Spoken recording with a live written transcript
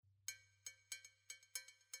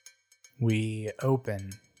We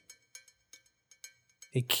open.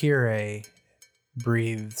 Akire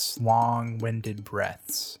breathes long-winded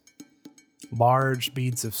breaths. Large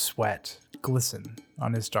beads of sweat glisten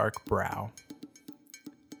on his dark brow.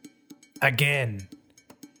 Again!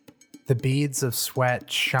 The beads of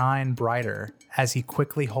sweat shine brighter as he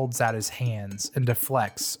quickly holds out his hands and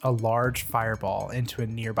deflects a large fireball into a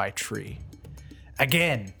nearby tree.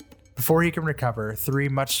 Again! Before he can recover, 3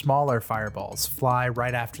 much smaller fireballs fly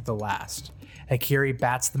right after the last. Akiri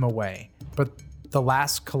bats them away, but the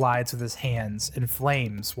last collides with his hands and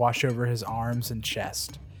flames wash over his arms and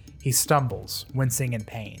chest. He stumbles, wincing in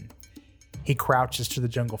pain. He crouches to the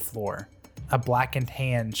jungle floor. A blackened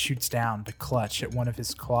hand shoots down to clutch at one of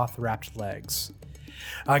his cloth-wrapped legs.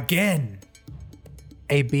 Again!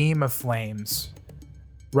 A beam of flames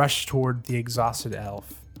rush toward the exhausted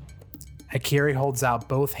elf. Akiri holds out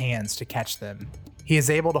both hands to catch them. He is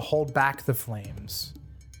able to hold back the flames,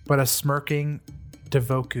 but a smirking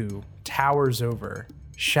Devoku towers over,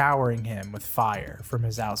 showering him with fire from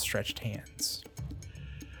his outstretched hands.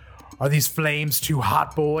 Are these flames too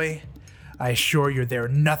hot, boy? I assure you they're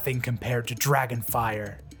nothing compared to dragon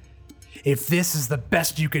fire. If this is the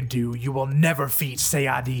best you can do, you will never feat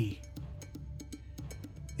Sayadi.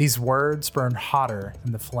 These words burn hotter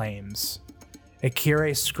than the flames.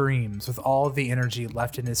 Akire screams with all of the energy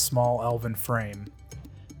left in his small elven frame.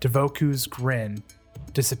 Devoku's grin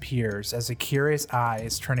disappears as Akire's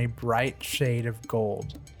eyes turn a bright shade of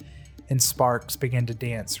gold, and sparks begin to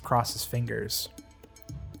dance across his fingers.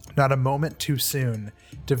 Not a moment too soon,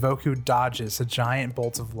 Devoku dodges a giant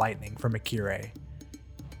bolt of lightning from Akire,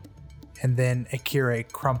 and then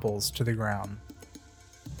Akire crumples to the ground.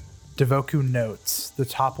 Devoku notes the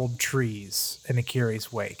toppled trees in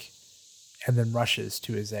Akire's wake, and then rushes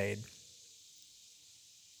to his aid.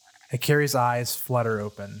 Akiri's eyes flutter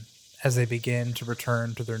open as they begin to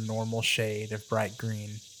return to their normal shade of bright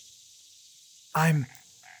green. I'm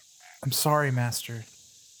sorry, Master.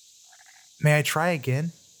 May I try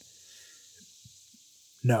again?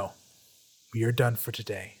 No, we are done for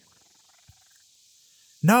today.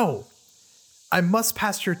 No! I must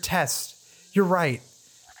pass your test. You're right.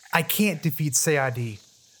 I can't defeat Sayadi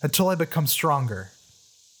until I become stronger.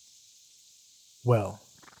 Well,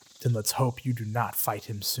 then let's hope you do not fight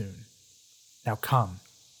him soon. Now come.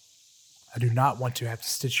 I do not want to have to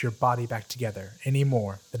stitch your body back together any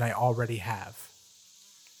more than I already have.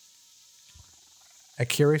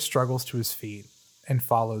 Akiri struggles to his feet and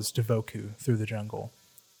follows Devoku through the jungle.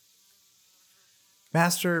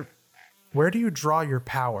 Master, where do you draw your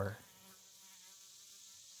power?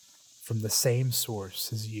 From the same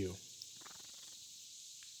source as you.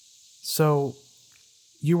 So,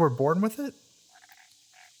 you were born with it?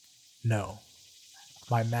 No,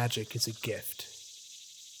 my magic is a gift,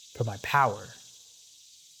 but my power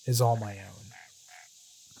is all my own.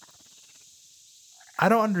 I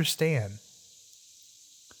don't understand.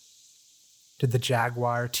 Did the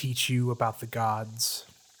jaguar teach you about the gods?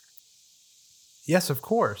 Yes, of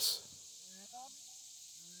course.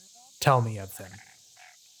 Tell me of them.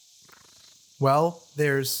 Well,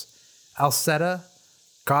 there's Alceta,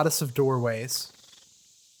 goddess of doorways,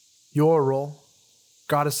 Yorul,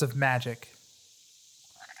 goddess of magic,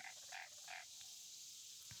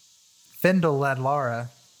 Findaladlara,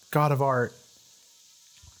 god of art,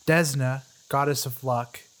 Desna, goddess of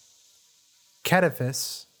luck,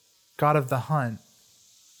 Kedifis, god of the hunt,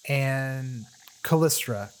 and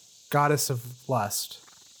Callistra, goddess of lust.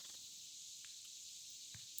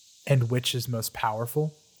 And which is most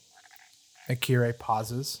powerful? Akire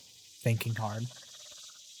pauses, thinking hard.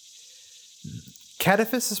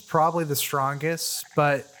 Kedifis is probably the strongest,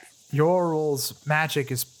 but Yorul's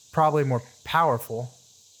magic is probably more powerful.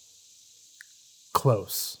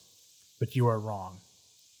 Close, but you are wrong.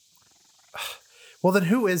 Well, then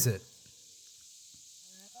who is it?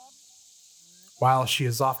 While she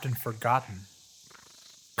is often forgotten,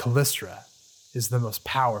 Callistra is the most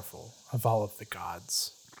powerful of all of the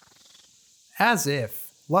gods. As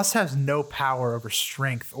if lust has no power over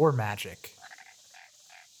strength or magic.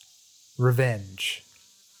 Revenge.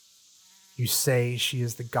 You say she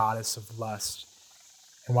is the goddess of lust,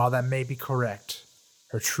 and while that may be correct,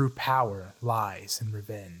 her true power lies in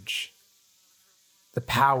revenge. The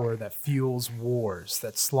power that fuels wars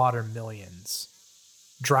that slaughter millions,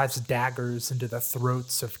 drives daggers into the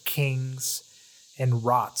throats of kings, and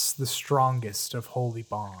rots the strongest of holy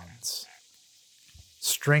bonds.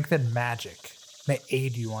 Strength and magic may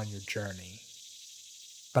aid you on your journey,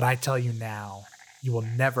 but I tell you now, you will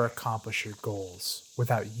never accomplish your goals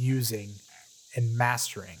without using and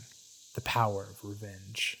mastering the power of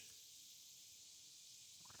revenge.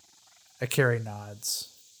 Akiri nods.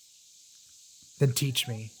 Then teach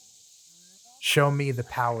me. Show me the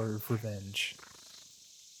power of revenge.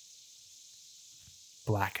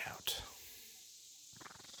 Blackout.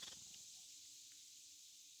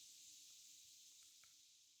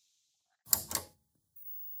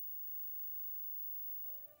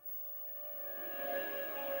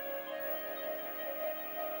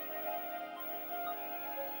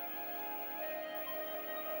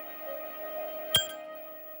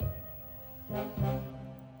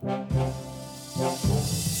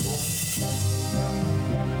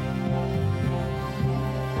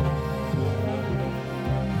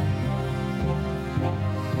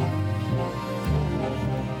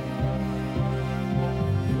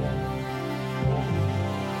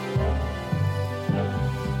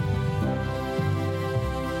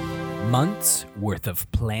 Months worth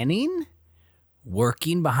of planning,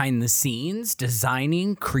 working behind the scenes,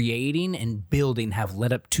 designing, creating, and building have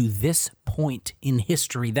led up to this point in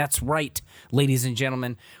history. That's right, ladies and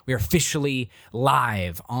gentlemen, we are officially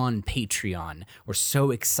live on Patreon. We're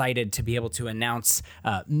so excited to be able to announce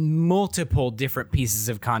multiple different pieces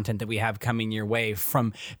of content that we have coming your way,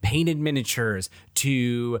 from painted miniatures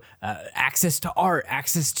to access to art,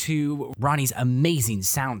 access to Ronnie's amazing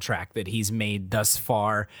soundtrack that he's made thus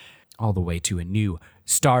far, all the way to a new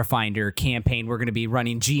Starfinder campaign we're going to be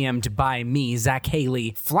running, GM'd by me, Zach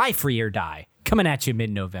Haley, Fly Free or Die, coming at you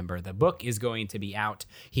mid-November. The book is going to be out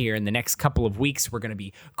here in the next couple of weeks. We're going to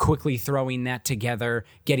be quickly throwing that together,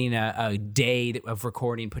 getting a day of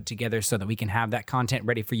recording put together so that we can have that content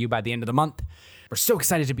ready for you by the end of the month. We're so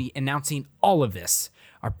excited to be announcing all of this.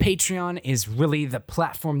 Our Patreon is really the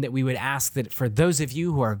platform that we would ask that for those of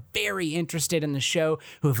you who are very interested in the show,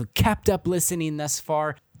 who have kept up listening thus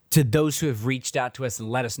far, to those who have reached out to us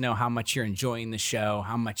and let us know how much you're enjoying the show,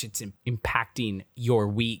 how much it's impacting your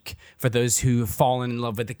week. For those who have fallen in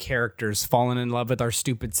love with the characters, fallen in love with our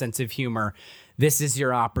stupid sense of humor, this is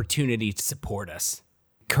your opportunity to support us.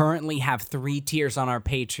 Currently have 3 tiers on our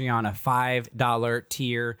Patreon, a $5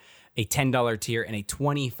 tier, a $10 tier, and a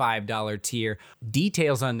 $25 tier.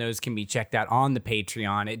 Details on those can be checked out on the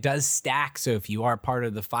Patreon. It does stack, so if you are part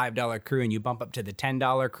of the $5 crew and you bump up to the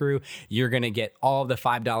 $10 crew, you're going to get all the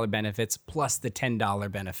 $5 benefits plus the $10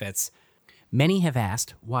 benefits. Many have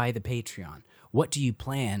asked, why the Patreon? What do you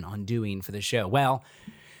plan on doing for the show? Well,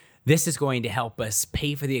 this is going to help us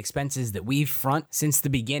pay for the expenses that we've front since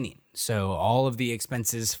the beginning. So all of the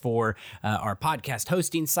expenses for our podcast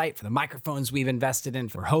hosting site, for the microphones we've invested in,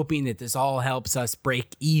 we're hoping that this all helps us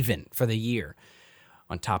break even for the year.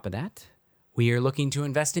 On top of that, we are looking to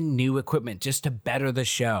invest in new equipment just to better the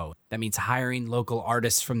show. That means hiring local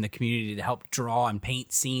artists from the community to help draw and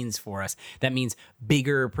paint scenes for us. That means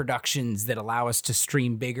bigger productions that allow us to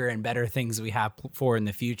stream bigger and better things we have for in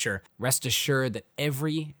the future. Rest assured that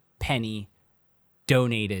every penny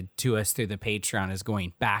donated to us through the Patreon is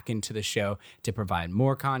going back into the show to provide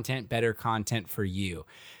more content, better content for you.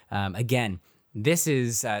 Again, this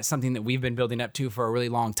is something that we've been building up to for a really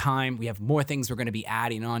long time. We have more things we're going to be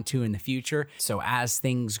adding on to in the future. So as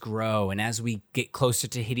things grow and as we get closer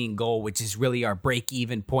to hitting goal, which is really our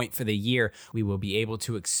break-even point for the year, we will be able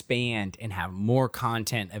to expand and have more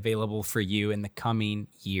content available for you in the coming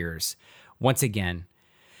years. Once again,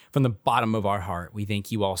 from the bottom of our heart, we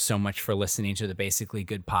thank you all so much for listening to the Basically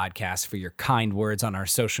Good podcast, for your kind words on our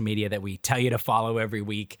social media that we tell you to follow every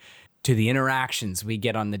week, to the interactions we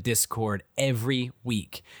get on the Discord every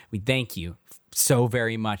week. We thank you so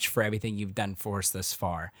very much for everything you've done for us thus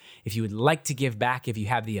far. If you would like to give back, if you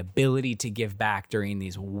have the ability to give back during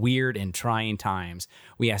these weird and trying times,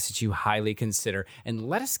 we ask that you highly consider and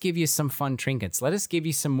let us give you some fun trinkets. Let us give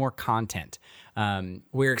you some more content.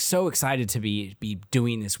 We're so excited to be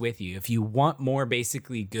doing this with you. If you want more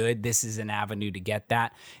Basically Good, this is an avenue to get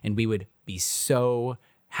that, and we would be so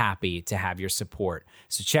happy to have your support.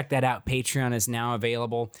 So check that out. Patreon is now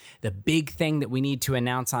available. The big thing that we need to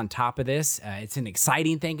announce on top of this, it's an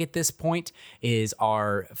exciting thing at this point, is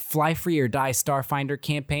our Fly Free or Die Starfinder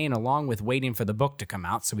campaign, along with waiting for the book to come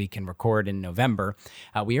out so we can record in November.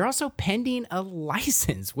 We are also pending a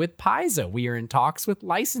license with Paizo. We are in talks with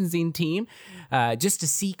licensing team just to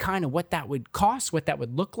see kind of what that would cost, what that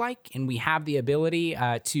would look like, and we have the ability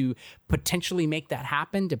to potentially make that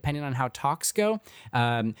happen depending on how talks go.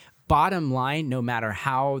 Bottom line, no matter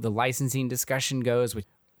how the licensing discussion goes,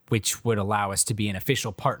 which would allow us to be an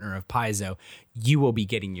official partner of Paizo, you will be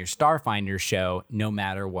getting your Starfinder show no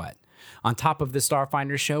matter what. On top of the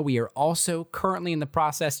Starfinder show, we are also currently in the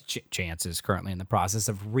process, Chance is currently in the process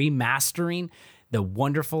of remastering the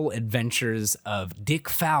wonderful adventures of Dick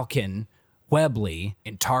Falcon, Webley,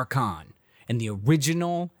 and Tarkhan, and the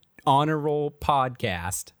original Honor Roll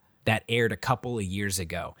podcast that aired a couple of years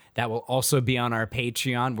ago. That will also be on our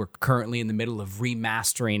Patreon. We're currently in the middle of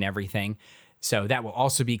remastering everything. So that will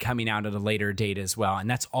also be coming out at a later date as well. And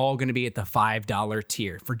that's all going to be at the $5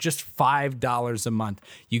 tier. For just $5 a month,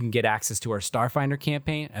 you can get access to our Starfinder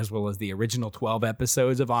campaign, as well as the original 12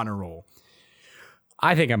 episodes of Honor Roll.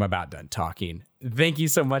 I think I'm about done talking. Thank you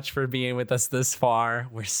so much for being with us this far.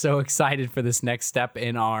 We're so excited for this next step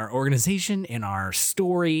in our organization, in our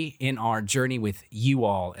story, in our journey with you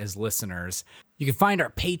all as listeners. You can find our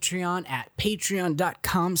Patreon at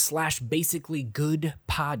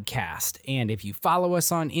patreon.com/basicallygoodpodcast. And if you follow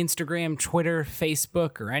us on Instagram, Twitter,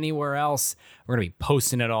 Facebook, or anywhere else, we're going to be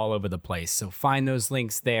posting it all over the place. So find those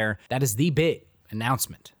links there. That is the big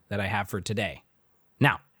announcement that I have for today.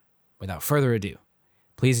 Now, without further ado,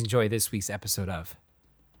 please enjoy this week's episode of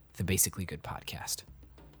the Basically Good Podcast.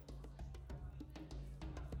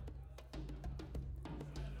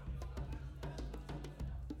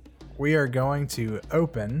 We are going to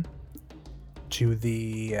open to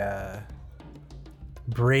the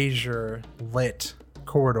brazier lit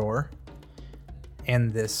corridor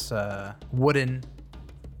and this wooden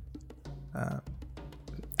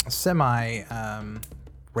semi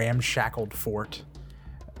ramshackled fort,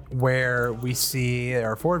 where we see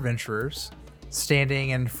our 4 adventurers standing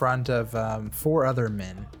in front of 4 other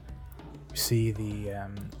men. We see the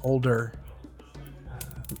older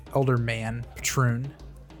man, Patroon,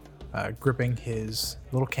 gripping his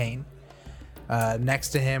little cane. Next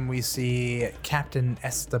to him, we see Captain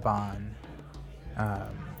Esteban,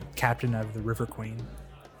 captain of the River Queen.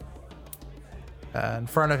 In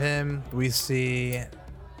front of him, we see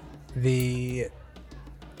the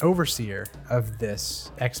overseer of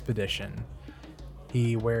this expedition.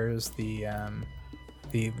 He wears the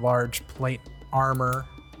large plate armor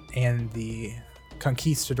and the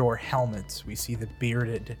conquistador helmet. We see the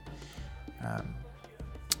bearded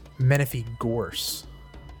Menifee Gorse,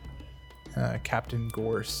 Captain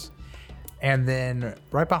Gorse. And then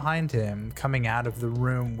right behind him, coming out of the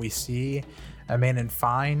room, we see a man in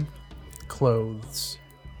fine clothes,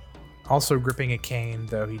 also gripping a cane,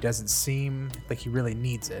 though he doesn't seem like he really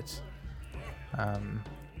needs it.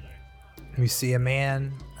 We see a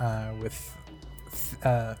man with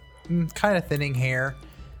kind of thinning hair,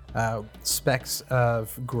 specks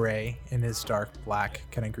of gray in his dark black,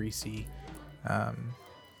 kind of greasy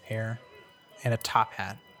hair, and a top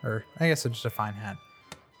hat, or I guess it's just a fine hat.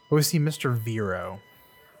 But we see Mr. Vero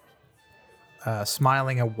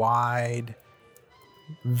smiling a wide,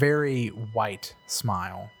 very white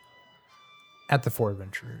smile at the 4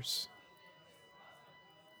 adventurers.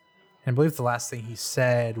 And I believe the last thing he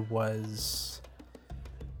said was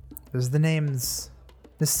the name's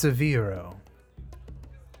Mr. Vero.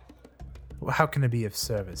 How can I be of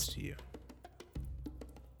service to you?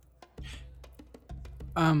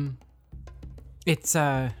 It's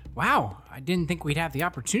wow, I didn't think we'd have the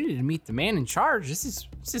opportunity to meet the man in charge. This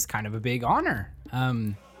is kind of a big honor.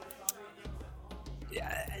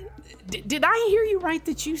 Did I hear you right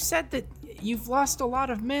that you said that you've lost a lot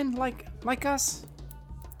of men like us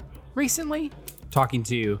recently? Talking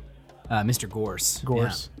to Mr. Gorse.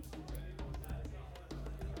 Gorse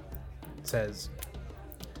says,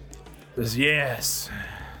 yes.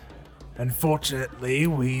 Unfortunately,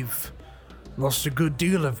 we've lost a good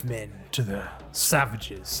deal of men to the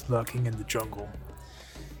savages lurking in the jungle.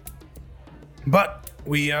 But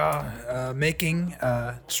we are making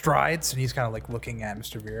strides, and he's kind of like looking at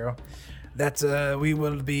Mr. Vero, that we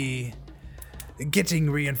will be getting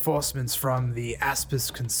reinforcements from the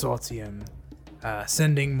Aspis Consortium,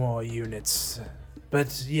 sending more units.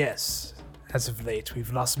 But yes, as of late,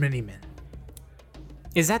 we've lost many men.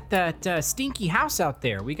 Is that stinky house out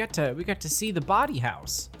there? We got to see the body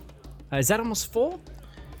house. Is that almost full?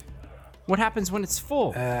 What happens when it's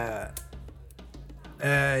full?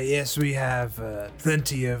 Yes, we have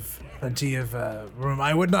plenty of room.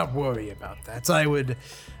 I would not worry about that. I would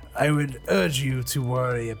urge you to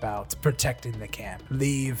worry about protecting the camp.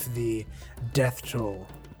 Leave the death toll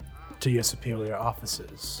to your superior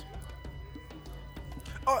officers.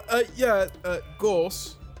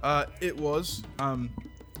 Gorse. It was.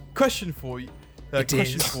 Question for you.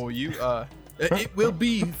 It will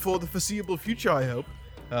be for the foreseeable future, I hope,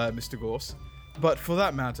 Mr. Gorse. But for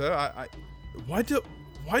that matter, why do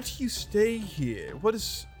you stay here?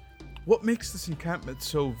 What makes this encampment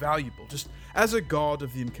so valuable? Just as a guard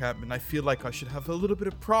of the encampment, I feel like I should have a little bit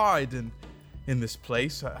of pride in this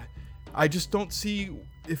place. I just don't see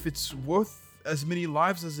if it's worth as many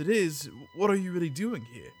lives as it is. What are you really doing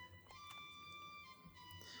here?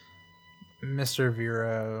 Mr.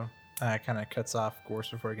 Vero kind of cuts off Gorse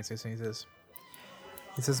before he can say something.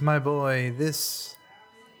 He says, my boy, this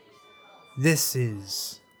This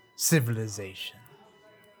is civilization.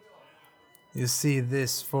 You see,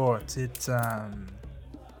 this fort, it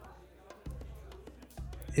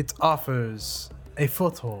offers a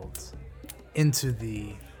foothold into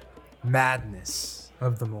the madness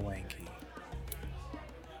of the Mwangi.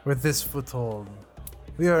 With this foothold,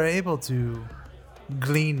 we are able to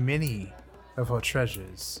glean many of our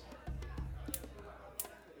treasures.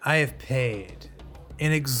 I have paid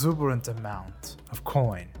an exuberant amount of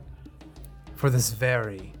coin for this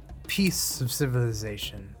very piece of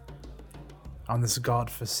civilization on this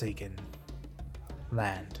godforsaken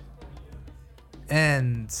land.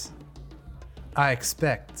 And I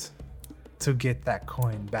expect to get that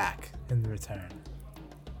coin back in return.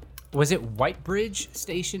 Was it Whitebridge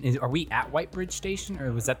Station? Are we at Whitebridge Station,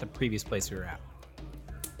 or was that the previous place we were at?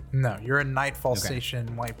 No, you're in Nightfall Station.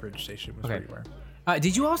 Whitebridge Station was where you were.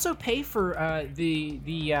 Did you also pay for the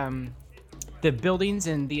buildings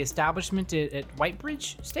and the establishment at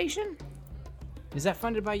Whitebridge Station? Is that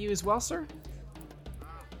funded by you as well, sir?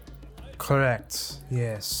 Correct.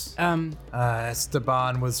 Yes.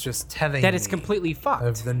 Esteban was just telling that it's me completely fucked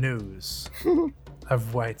of the news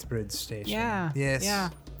of Whitebridge Station. Yeah. Yes. Yeah.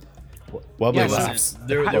 Wobbly Yeah, so laughs.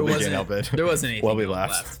 There Wobbly wasn't can't help it. there wasn't anything Wobbly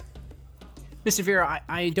left. laughs. Mr. Vera,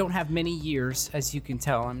 I don't have many years, as you can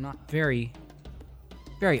tell. I'm not very,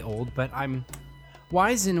 very old, but I'm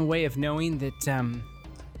wise in a way of knowing that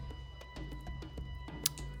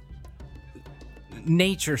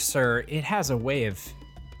nature, sir, it has a way of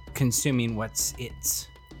consuming what's its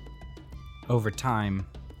over time.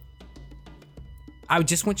 I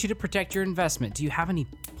just want you to protect your investment. Do you have any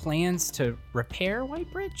plans to repair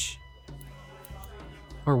Whitebridge?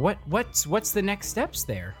 Or what's the next steps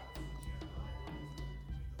there?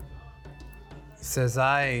 He says,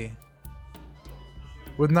 I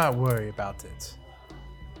would not worry about it.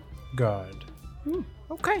 Guard.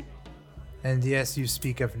 Okay. And yes, you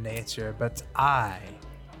speak of nature, but I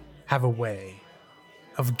have a way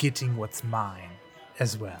of getting what's mine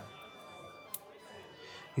as well.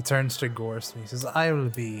 He turns to Gorse and he says, I will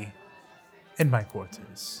be in my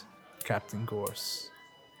quarters, Captain Gorse.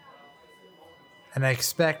 And I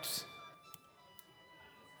expect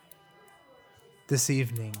this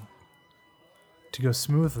evening to go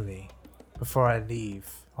smoothly before I leave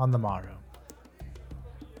on the morrow.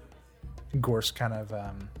 Gorse kind of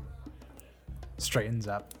straightens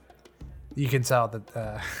up. You can tell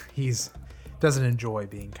that he's doesn't enjoy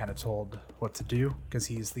being kind of told what to do because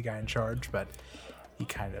he's the guy in charge, but he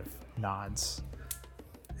kind of nods.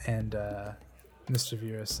 And Mr.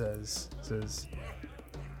 Vera says,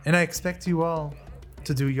 and I expect you all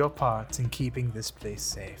to do your part in keeping this place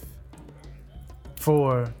safe.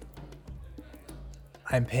 For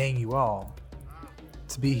I'm paying you all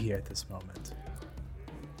to be here at this moment.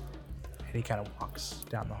 And he kind of walks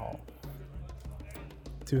down the hall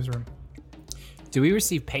to his room. Do we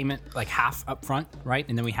receive payment like half up front, right?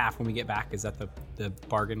 And then we half when we get back? Is that the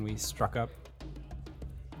bargain we struck up?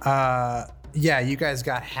 Yeah, you guys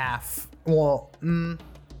got half. Well,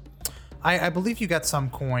 I believe you got some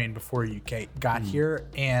coin before you got here,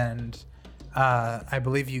 and I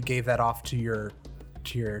believe you gave that off to your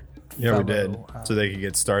Yeah, we did. fellow, So they could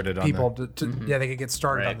get started on people the... yeah, they could get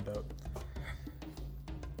started Right. on the boat.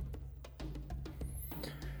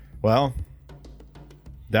 Well,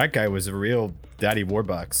 that guy was a real Daddy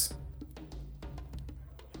Warbucks.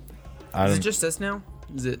 I Is it don't... just us now?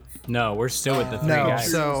 Is it? No, we're still with the three No,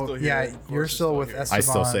 guys. so Still here. yeah, Of course you're it's still still with here. Esteban. I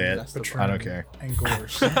still say it. Patron, I don't care. And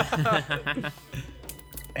Gorse.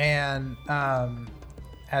 And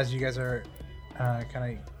as you guys are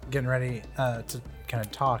kind of getting ready to kind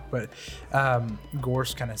of talk, but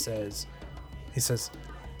Gorse kind of says, he says,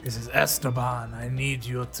 Esteban, I need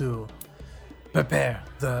you to prepare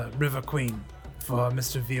the River Queen for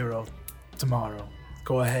Mr. Vero tomorrow.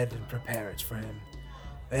 Go ahead and prepare it for him.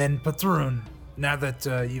 And Patron, now that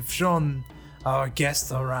you've shown our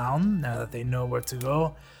guests around, now that they know where to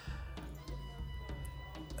go,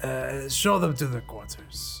 show them to their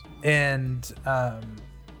quarters. And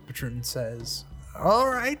Patron says, all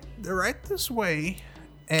right, they're right this way.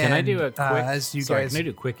 And, Can I do a quick? as you guys can I do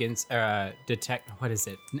a quick detect? What is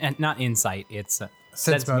it? Not insight. It's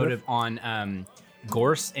Sense sense motive. motive on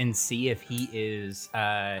Gorse and see if he is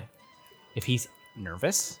if he's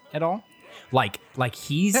nervous at all, like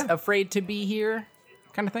he's Yeah. afraid to be here,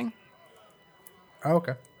 kind of thing. Oh,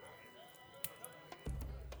 okay.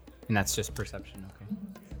 And that's just perception. Okay.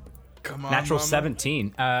 Come on, Natural mama.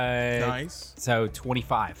 17. Nice. So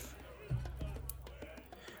 25.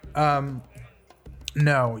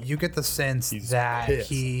 No, you get the sense that pissed.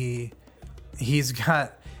 he's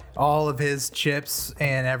got all of his chips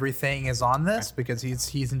and everything is on this because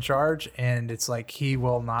he's in charge, and it's like he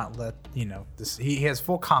will not let this. He has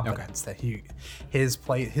full confidence that his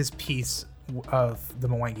piece of the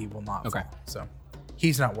Mwangi will not fall. So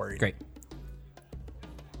he's not worried. Great.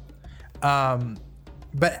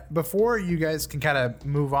 But before you guys can kind of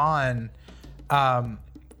move on,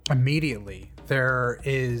 immediately there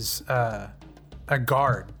is a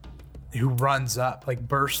guard who runs up, like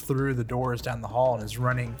bursts through the doors down the hall and is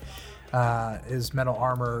running his metal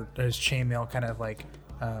armor, his chainmail kind of like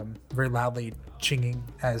very loudly chinging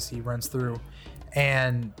as he runs through.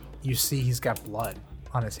 And you see he's got blood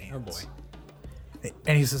on his hands. Oh boy.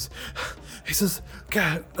 And he says,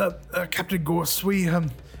 God, Captain Gorse,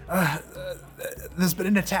 there's been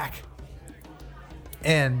an attack.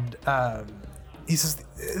 And he says,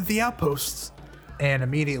 the outposts. And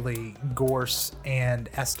immediately Gorse and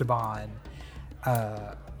Esteban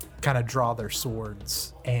kind of draw their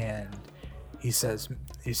swords, and he says,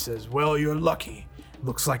 well, you're lucky.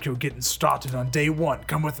 Looks like you're getting started on day one.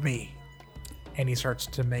 Come with me. And he starts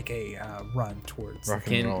to make a run towards.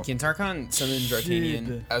 Can Tarkon summon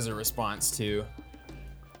D'Artagnan as a response to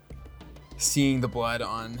seeing the blood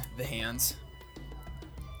on the hands?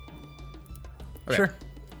 Okay. Sure.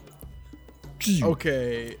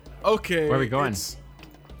 Okay. Where are we going? So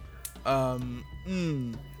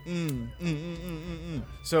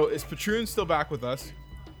is Patroon still back with us?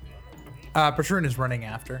 Patroon is running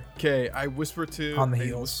after. Okay, I whisper to On the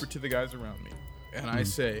heels. whisper to the guys around me, and I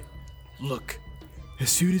say, "Look,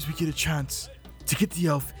 as soon as we get a chance to get the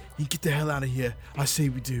elf and get the hell out of here, I say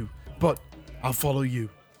we do. But I'll follow you."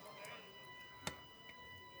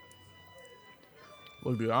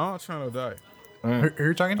 Look, dude, I'm not trying to die. Who are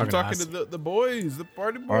you talking to? I'm talking to the boys, the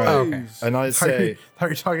party boys. Right. Oh, okay. And I say, How are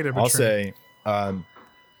you talking to Patroon? I'll say,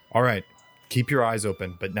 all right, keep your eyes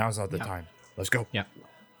open, but now's not the time. Let's go. Yeah.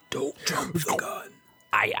 Don't jump the gun.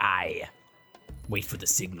 Aye. Wait for the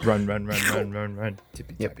signal. Run.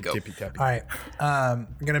 Tippy Yep, tappy, go. tippy tappy. All right. I'm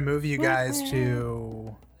gonna move you guys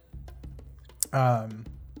to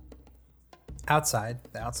outside,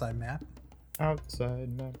 the outside map,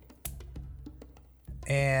 Outside map.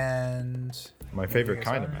 and My favorite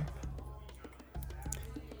kind of map.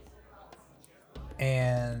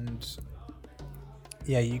 And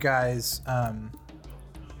yeah, you guys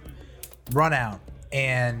run out,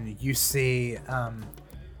 and you see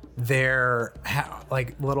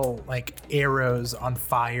like little like arrows on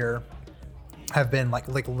fire have been like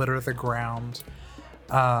litter the ground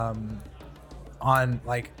on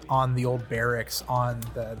the old barracks, on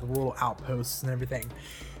the little outposts and everything.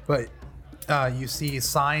 But you see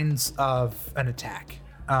signs of an attack.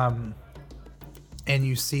 And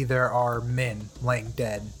you see there are men laying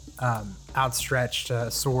dead, outstretched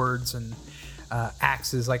swords and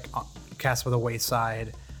axes like cast by the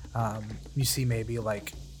wayside. You see maybe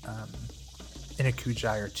like in a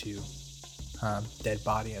kujai or two, dead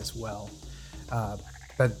body as well.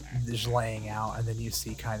 But just laying out, and then you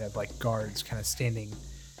see kind of like guards kind of standing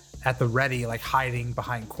at the ready, like hiding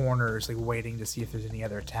behind corners, like waiting to see if there's any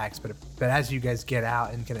other attacks. But as you guys get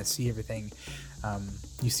out and kind of see everything,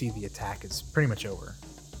 you see the attack is pretty much over.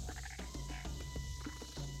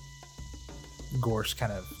 Gorse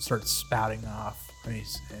kind of starts spouting off and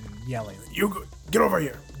yelling, "You get over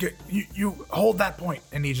here! You hold that point!"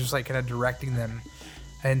 And he's just like kind of directing them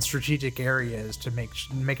in strategic areas to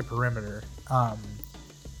make a perimeter.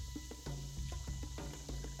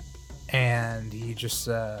 And he just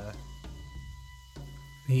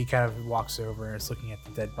he kind of walks over and is looking at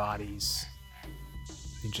the dead bodies.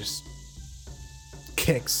 He just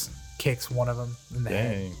kicks one of them in the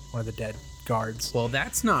head, one of the dead guards. Well,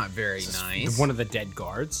 that's not very nice. One of the dead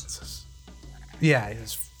guards. Yeah, he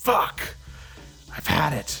says, "Fuck! I've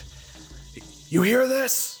had it. You hear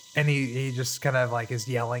this?" And he just kind of like is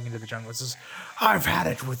yelling into the jungle. He says, "I've had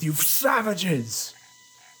it with you savages.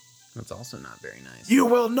 That's also not very nice. You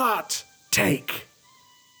will not take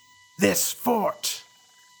this fort."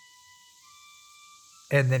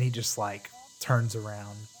 And then he just like turns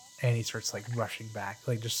around and he starts like rushing back,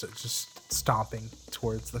 like just stomping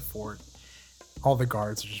towards the fort. All the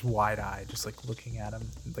guards are just wide-eyed, just like looking at him,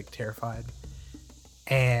 like terrified.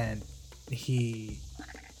 And he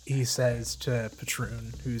says to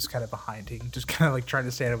Patroon, who's kind of behind him, just kind of like trying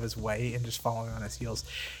to stay out of his way and just following on his heels.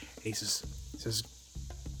 He says,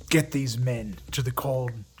 "Get these men to the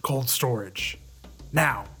cold storage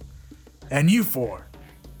now. And you four,"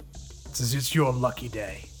 says, "it's your lucky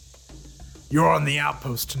day. You're on the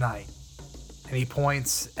outpost tonight." And he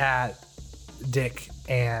points at Dick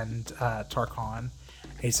and Tarkon.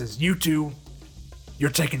 He says, "You two, you're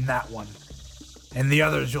taking that one. And the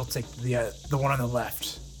others, you'll take the one on the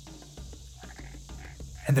left."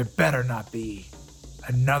 And there better not be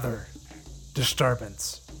another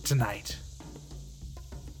disturbance tonight.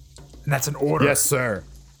 And that's an order. Yes, sir.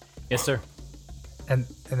 Yes, sir. And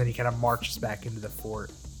then he kind of marches back into the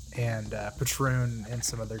fort, and Patroon and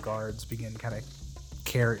some other guards begin kind of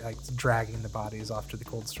dragging the bodies off to the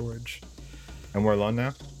cold storage. And we're alone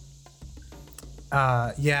now?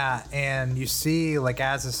 Yeah, and you see, like,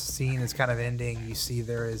 as this scene is kind of ending, you see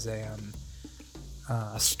there is a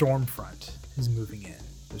storm front is moving in.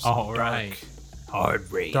 There's some All right. Hard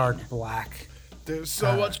rain. dark black There's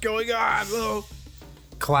so much going on, though.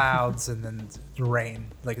 clouds, and then rain.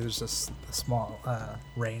 Like, there's just a small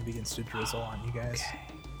rain begins to drizzle on you guys.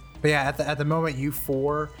 But yeah, at the moment, you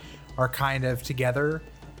four are kind of together,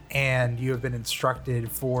 and you have been instructed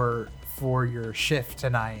for your shift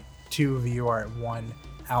tonight. 2 of you are at one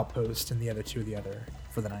outpost, and the other 2 at the other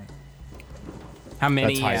for the night. How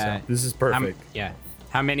many? That's high sound. This is perfect.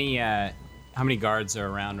 How many guards are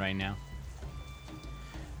around right now?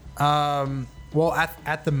 Well,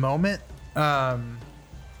 at the moment, at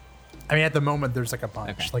the moment there's like a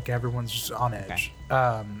bunch. Okay. Like, everyone's just on edge.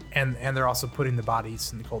 Okay. And they're also putting the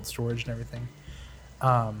bodies in the cold storage and everything.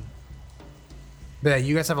 But yeah,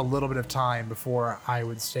 you guys have a little bit of time before I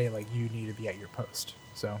would say, like, you need to be at your post.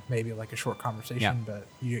 So maybe like a short conversation, Yeah. but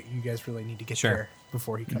you guys really need to get Sure. there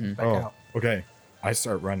before he comes back Oh, out. okay. I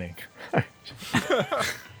start running.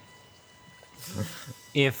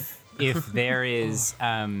 If there is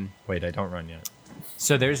Wait, I don't run yet.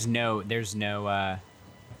 so there's no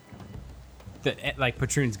like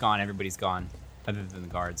Patroon's gone, everybody's gone other than the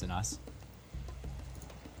guards and us.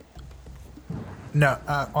 No,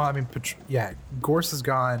 Gorse is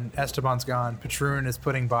gone, Esteban's gone, Patroon is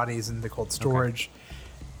putting bodies in the cold storage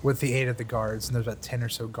with the aid of the guards, and there's about 10 or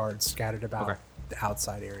so guards scattered about Okay. the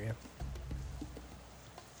outside area.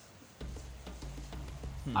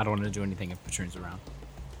 I don't want to do anything if Patroon's around.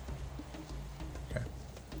 Okay.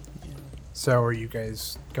 So are you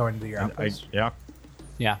guys going to your And outpost? Yeah.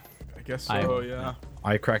 I guess I- so, yeah.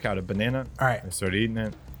 I crack out a banana. All right. I start eating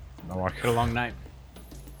it. I walk. Had a long night.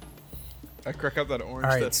 I crack out that orange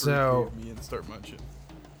All right, that so- Fruit gave me and start munching.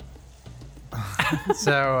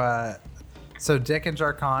 So Dick and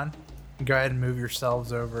Jarkon, go ahead and move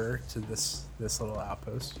yourselves over to this little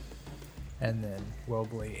outpost. And then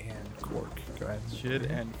Wobley and Cork, go ahead. Shit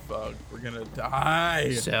and fug. We're gonna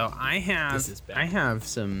die. So I This is bad. have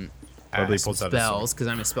some, Probably some pulls out a sword. spells because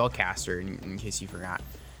I'm a spellcaster. In case you forgot,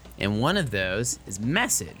 and one of those is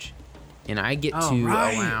message, and I get to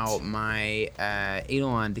right. allow my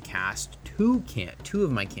Eidolon to cast two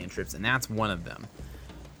of my cantrips, and that's one of them.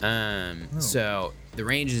 So the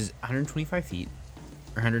range is 125 feet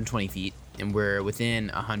or 120 feet, and we're within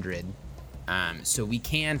 100. So we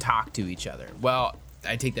can talk to each other. Well,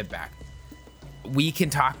 I take that back. We can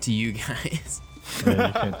talk to you guys. Yeah,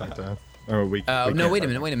 you can't talk to us. Oh, we No, can't wait a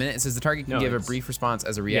talk. minute. It says the target can No, give a it's- brief response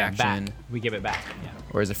as a Yeah, reaction back. We give it back. Yeah.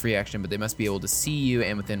 or as a free action, but they must be able to see you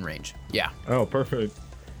and within range. Yeah. Oh, perfect.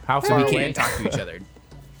 How So far we away? can talk to each other.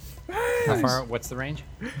 How far? What's the range?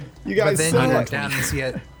 You But guys then you suck. look down and see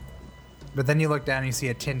it. But then you look down and you see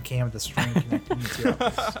a tin can with a string connected to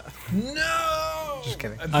it. No! Just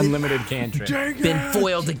kidding. Unlimited cantrip. Dang it! Been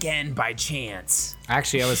foiled again by chance.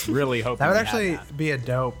 Actually, I was really hoping That would we had actually that. be a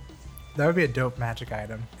dope. That would be a dope magic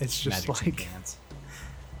item. It's just Magic like, dance.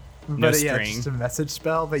 but No yeah, string. it's just a message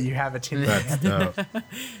spell, but you have a tin That's can. dope.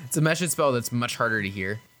 It's a message spell that's much harder to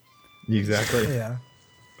hear, Exactly. Yeah.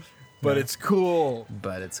 But it's cool.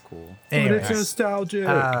 but it's cool. Anyways, nostalgic.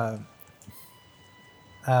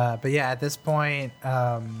 but yeah, at this point,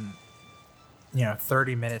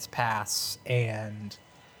 30 minutes pass, and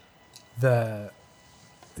the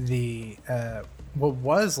what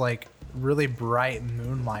was like really bright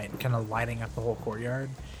moonlight kind of lighting up the whole courtyard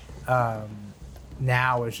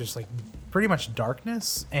now is just like pretty much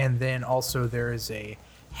darkness, and then also there is a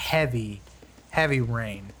heavy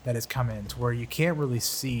rain that has come in to where you can't really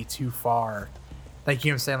see too far. Like,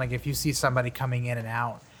 you know what I'm saying? Like, if you see somebody coming in and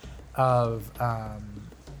out of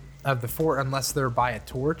the fort, unless they're by a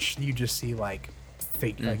torch, you just see like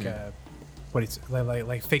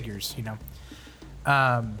like figures, you know.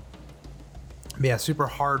 But yeah, super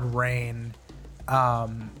hard rain.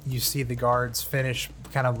 You see the guards finish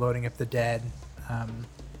kind of loading up the dead,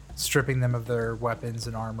 stripping them of their weapons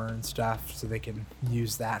and armor and stuff, so they can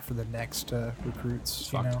use that for the next recruits.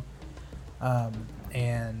 Fucked. You know,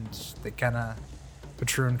 and they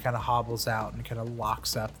Patroon kind of hobbles out and kind of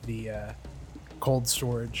locks up the cold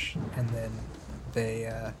storage, and then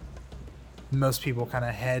they most people kind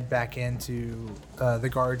of head back into the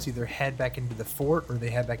guards either head back into the fort or they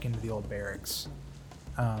head back into the old barracks,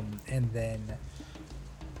 and then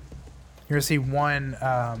You're gonna see one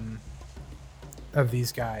of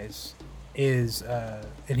these guys is,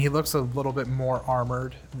 and he looks a little bit more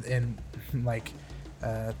armored and like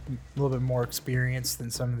a little bit more experienced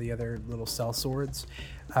than some of the other little sellswords.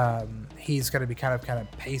 He's gonna be kind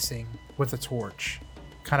of pacing with a torch,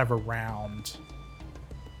 kind of around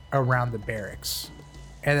the barracks,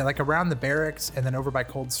 and then like around the barracks, and then over by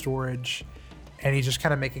cold storage, and he's just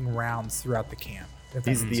kind of making rounds throughout the camp.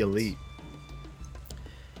 He's the elite.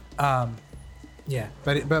 Yeah,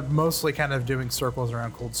 but mostly kind of doing circles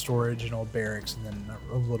around cold storage and old barracks, and then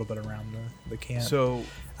a little bit around the camp. So,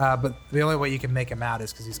 but the only way you can make him out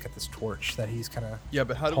is because he's got this torch that he's kind of yeah,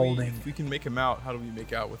 but how do holding. if we can make him out? How do we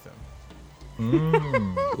make out with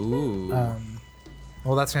him? Ooh.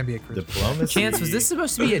 Well, that's gonna be a cruise. Diplomacy. Chance, was this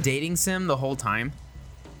supposed to be a dating sim the whole time?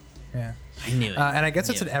 Yeah, I knew it. and I guess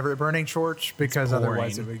it's an ever burning torch because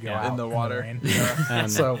otherwise it would go out In the water. rain. Yeah.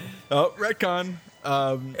 So Oh, retcon.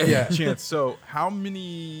 Yeah. Chance. So, how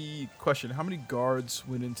many guards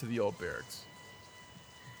went into the old barracks?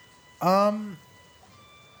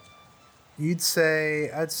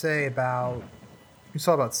 I'd say about you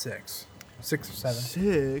saw about 6 or 7,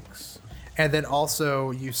 6. and then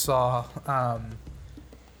also you saw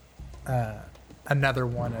another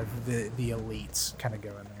one of the elites kind of go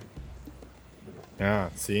in there. Yeah,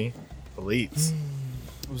 see? Elites.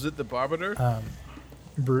 Was it the Barbator?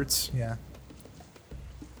 Brutes, yeah.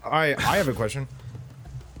 I have a question.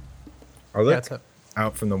 I Yeah, look it's up.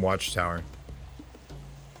 out from the watchtower.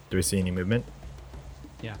 Do we see any movement?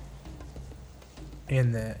 Yeah.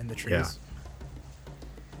 In the trees. Yeah.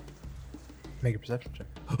 Make a perception check.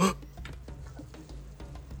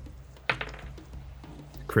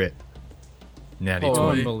 Crit. Natty Oh,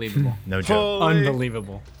 20. Unbelievable. No joke. Holy-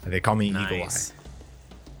 Unbelievable. They call me Eagle Eye. Nice.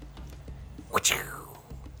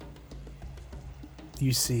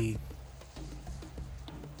 You see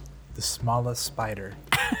the smallest spider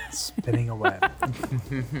spinning a web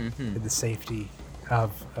in the safety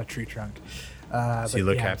of a tree trunk. Does he but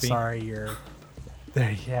look yeah, I'm happy? sorry, you're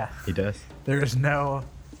there. Yeah, He does. there's nothing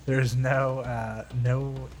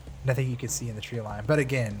you can see in the tree line. But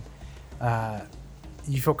again,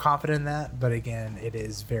 you feel confident in that. But again, it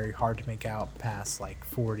is very hard to make out past like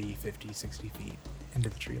 40, 50, 60 feet into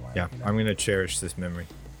the tree line. Yeah, you know? I'm going to cherish this memory.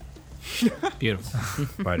 Beautiful.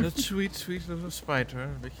 Spider. The sweet, sweet little spider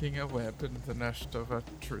making a web in the nest of a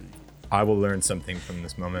tree. I will learn something from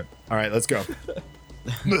this moment. All right, let's go.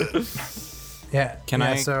 Yeah. Can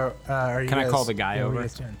yeah, I- So, are you can I guys- call the guy what are you over?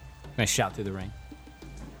 guys doing? I shout through the ring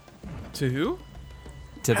To who?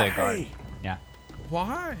 to the guard. Yeah.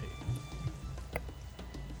 Why?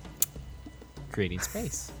 Creating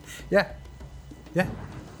space. Yeah. Yeah.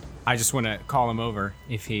 I just want to call him over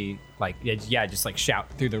if he just like shout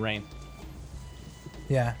through the rain.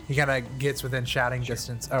 Yeah, he kind of gets within shouting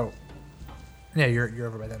distance. Oh, yeah, you're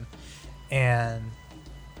over by them, and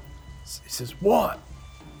he says, "What?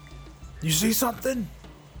 You see something?"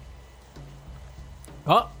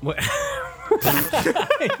 Oh, what?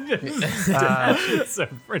 So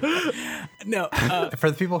pretty. No,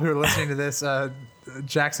 For the people who are listening to this,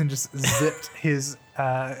 Jackson just zipped his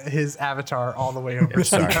avatar all the way over. Yeah,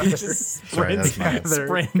 sorry. to the Sorry, that's my other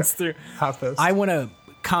sprints through. outpost. I want to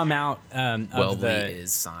come out of Welby the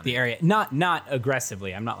is Sonic. the area, not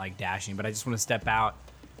aggressively. I'm not like dashing, but I just want to step out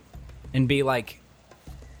and be like,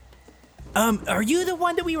 are you the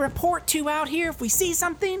one that we report to out here if we see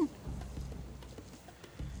something?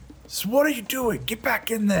 So what are you doing? Get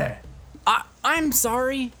back in there. I'm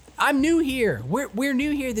sorry. I'm new here. We're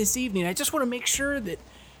new here this evening. I just want to make sure that.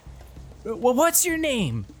 Well, what's your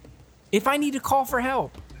name? If I need to call for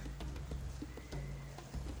help.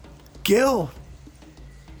 Gil.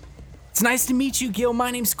 It's nice to meet you, Gil.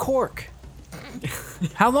 My name's Cork.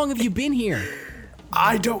 How long have you been here?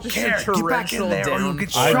 I don't care. Get back in there or you'll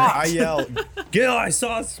get shot. I yell, Gil, I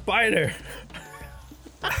saw a spider.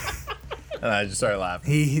 And I just started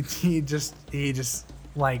laughing. He just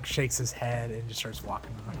like shakes his head and just starts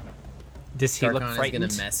walking on. Does he look Darkon is frightened?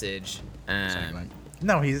 gonna message.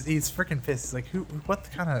 No, he's freaking pissed. He's like, what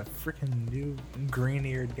kind of freaking new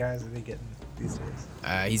green-eared guys are they getting these days?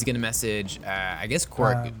 He's gonna message. I guess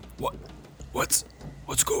Quark. What's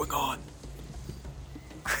going on?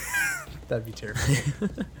 That'd be terrible.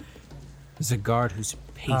 There's a guard who's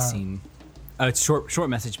pacing. It's short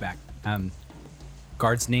message back.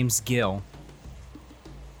 Guard's name's Gil.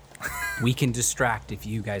 We can distract if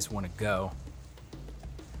you guys want to go.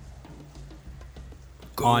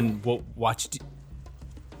 On what watch?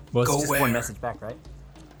 Well, it's Go just where? one message back, right?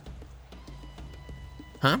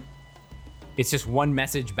 Huh? It's just one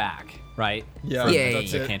message back, right? Yeah, Yay.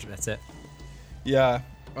 that's The it. cantrip, that's it. Yeah.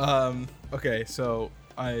 Okay, so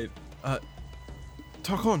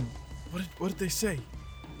Takon, what did they say?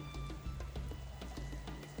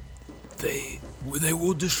 They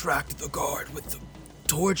will distract the guard with the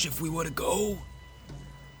torch if we want to go.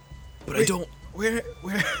 But Wait, I don't. Where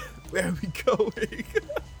are we going?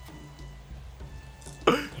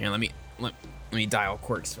 Here, let me dial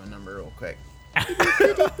Quirk's phone number real quick.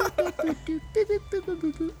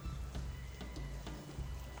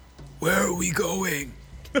 Where are we going?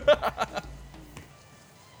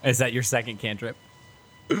 Is that your second cantrip?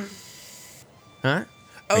 Huh? Are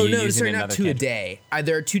Oh you no, using sorry, not another 2 a cantrip? day.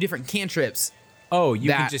 There are 2 different cantrips. Oh, you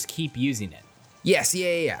can That- just keep using it. Yes,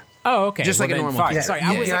 yeah. Oh, okay. Just like a then normal fine. cantrip. Sorry,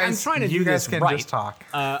 Yeah, I'm trying to do you guys this can right. just talk.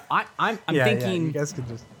 I'm Yeah, thinking. you guys can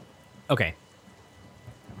just. Okay.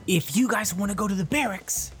 If you guys want to go to the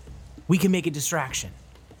barracks, we can make a distraction.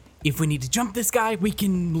 If we need to jump this guy, we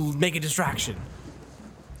can make a distraction.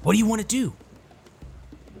 What do you want to do?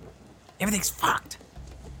 Everything's fucked.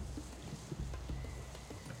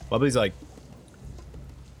 Bubbly's like,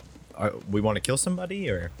 we want to kill somebody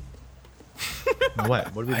or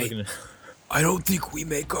what? What are we looking at? I don't think we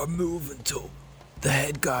make our move until the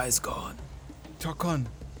head guy's gone. Takon,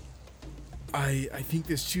 I think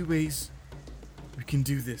there's 2 ways we can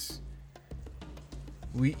do this.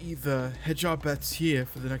 We either hedge our bets here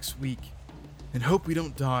for the next week and hope we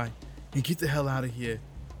don't die and get the hell out of here,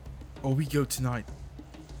 or we go tonight.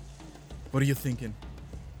 What are you thinking?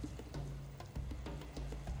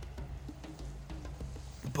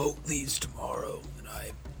 The boat leaves tomorrow, and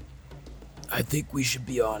I think we should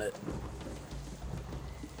be on it.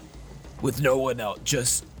 With no one else,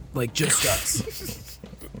 just us.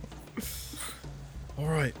 All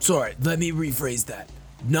right. Sorry, let me rephrase that.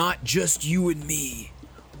 Not just you and me,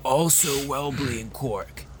 also Welbley and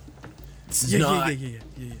Cork. This is not. Yeah.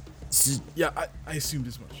 This is, Yeah, I assumed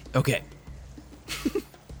as much. okay.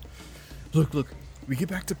 Look. We get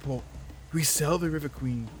back to port. We sell the River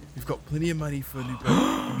Queen. We've got plenty of money for a new boat.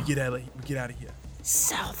 And we get out of here.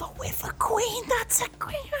 Sell the River Queen. That's a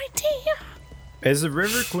great idea. Is the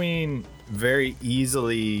River Queen very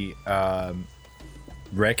easily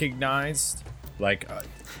recognized? Like,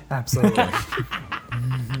 Absolutely.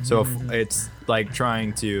 so if it's like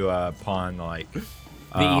trying to pawn like The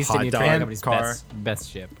a East hot Indian dog Trading Company's car. best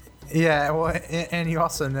ship. Yeah, well, and you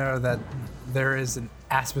also know that there is an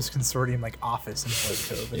Aspis Consortium like office in Blood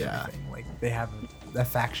Cove and Yeah. everything. Like they have a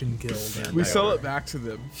faction guild. We sell it back to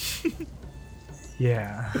them.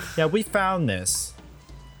 Yeah. Yeah, we found this.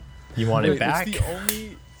 You want it back?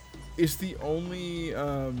 It's the only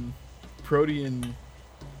Protean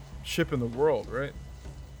ship in the world, right?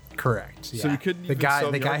 Correct. Yeah. So we couldn't the even guy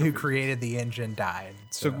sell the the guy who archiphages. created the engine died.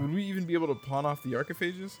 So So, would we even be able to pawn off the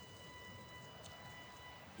archiphages?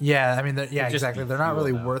 yeah, I mean, yeah, just exactly. be They're not fuel,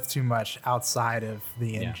 really though. worth too much outside of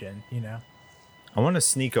the engine, you know. I want to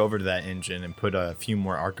sneak over to that engine and put a few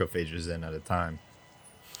more archophages in at a time.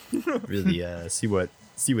 Really, see what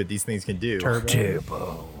these things can do.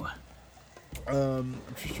 Turbo. I'm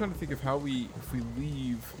just trying to think of if we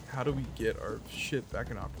leave, how do we get our ship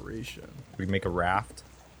back in operation? We can make a raft,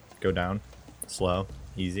 go down, slow,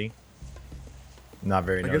 easy, not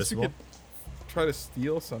very I guess we noticeable. could try to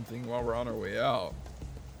steal something while we're on our way out.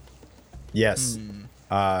 Yes.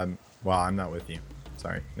 Well, I'm not with you.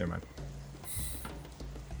 Sorry, never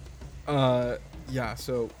mind. Yeah,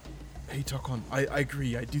 so, hey, Takon, I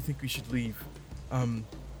agree. I do think we should leave.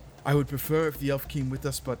 I would prefer if the elf came with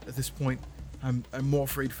us, but at this point, I'm more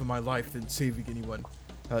afraid for my life than saving anyone.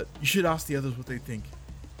 You should ask the others what they think.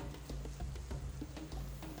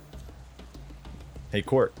 Hey,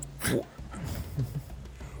 Court.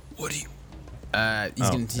 What do you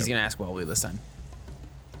He's gonna ask Welby this time.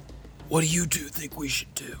 What do you two think we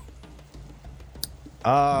should do?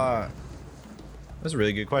 That's a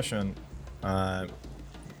really good question.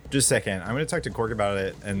 Just a second. I'm gonna talk to Cork about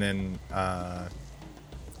it, and then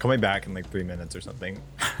call me back in like 3 minutes or something.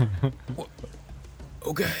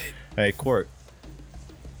 Okay. Hey, Cork.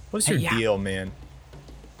 What's Hey, your yeah. deal, man?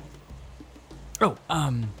 Oh,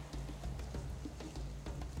 I'm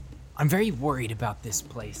very worried about this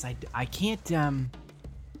place. I can't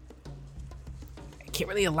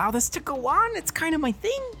really allow this to go on. It's kind of my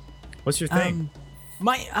thing. What's your thing?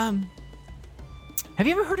 Have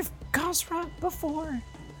you ever heard of Gosra before?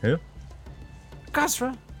 Who?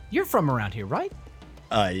 Gosra, you're from around here, right?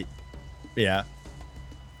 Yeah.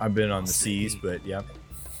 I've been on the see. seas, but yeah.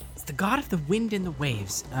 It's the god of the wind and the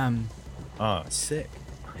waves. Oh, sick.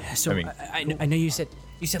 So I mean, I know you said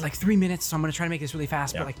like 3 minutes, so I'm gonna try to make this really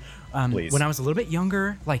fast. Yeah. But like, Please. when I was a little bit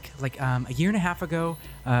younger, like a year and a half ago,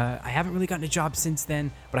 I haven't really gotten a job since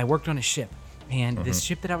then. But I worked on a ship, and Mm-hmm. this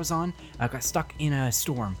ship that I was on got stuck in a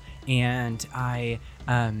storm, and I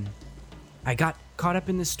I got caught up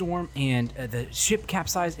in the storm, and the ship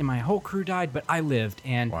capsized, and my whole crew died, but I lived,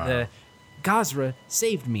 and the Gazra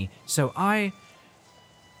saved me. So I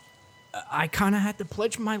kind of had to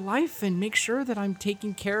pledge my life and make sure that I'm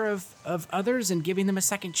taking care of others and giving them a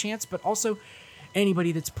second chance, but also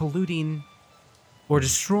anybody that's polluting or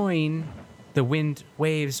destroying the wind,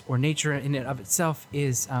 waves, or nature in and of itself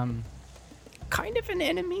is kind of an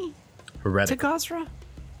enemy to Heretic. Gazra.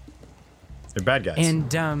 They're bad guys.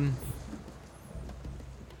 And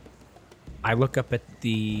I look up at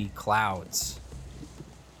the clouds.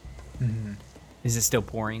 Is it still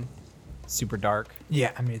pouring? Super dark.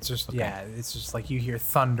 Yeah, I mean it's just it's just like you hear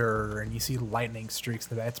thunder and you see lightning streaks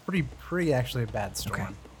in the back. It's pretty actually a bad storm.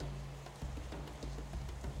 Okay.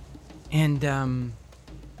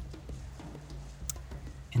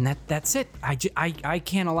 And that's it. I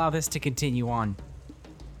can't allow this to continue on.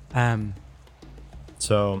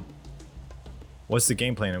 So, what's the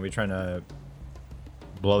game plan? Are we trying to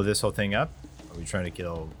blow this whole thing up? Are we trying to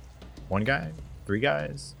kill one guy? 3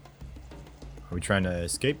 guys? Are we trying to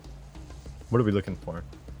escape? What are we looking for?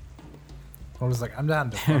 I was like, I'm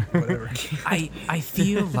down to fuck, whatever. I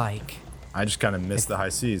feel like I just kind of miss the high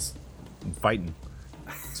seas and fighting.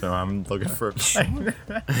 So I'm looking for a plane.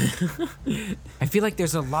 I feel like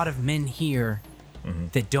there's a lot of men here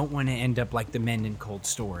that don't want to end up like the men in cold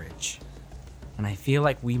storage. And I feel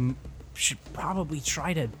like we should probably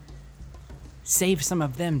try to save some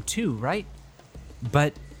of them too, right?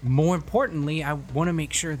 But more importantly, I want to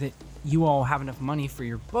make sure that you all have enough money for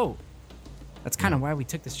your boat. That's kind of why we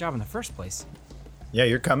took this job in the first place. Yeah,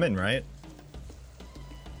 you're coming, right?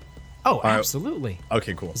 Oh, absolutely.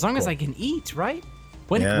 Okay, cool. As long as cool. I can eat, right?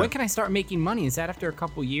 When can I start making money? Is that after a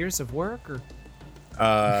couple years of work, or?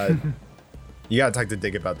 You gotta talk to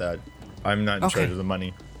Dick about that. I'm not in charge of the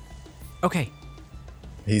money. Okay.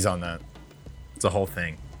 He's on that. It's a whole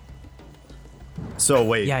thing. So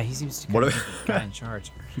wait. Yeah, he seems to be What the guy in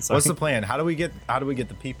charge. What's the plan? How do we get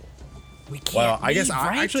the people? We can't. Well, I guess leave,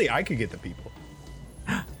 right? I could get the people.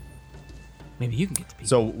 Maybe you can get the people.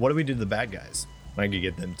 So what do we do to the bad guys? I could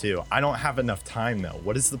get them too. I don't have enough time though.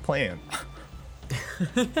 What is the plan?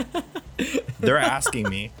 They're asking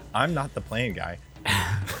me. I'm not the plan guy.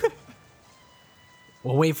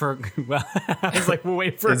 We'll wait for. Well, I was like, we'll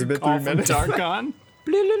wait for It's a been call 3 from minutes. Tarkon.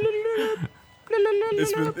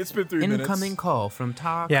 It's been 3 minutes. Incoming call from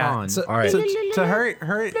Tarkon. Yeah. So, All right. so to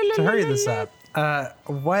hurry this up,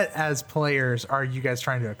 what as players are you guys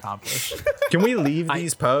trying to accomplish? Can we leave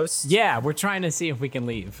these posts? Yeah, we're trying to see if we can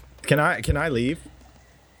leave. Can I leave?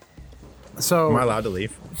 So Am I allowed to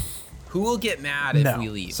leave? Who will get mad if no. we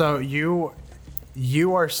leave? So you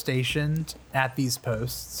are stationed at these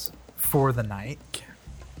posts for the night.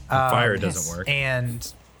 Fire doesn't work.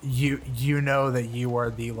 And you know that you are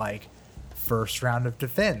the like first round of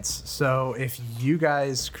defense. So if you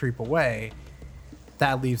guys creep away,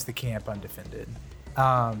 that leaves the camp undefended.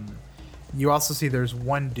 You also see there's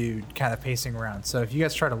one dude kind of pacing around. So if you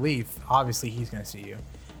guys try to leave, obviously he's going to see you.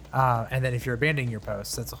 And then if you're abandoning your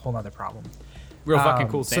posts, that's a whole nother problem. Real fucking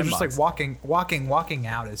cool So sandbox. just like walking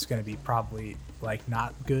out is going to be probably like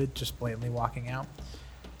not good. Just blatantly walking out.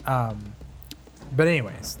 But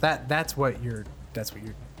anyways, that's what you're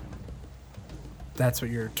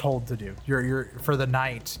told to do. You're for the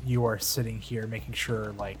night. You are sitting here making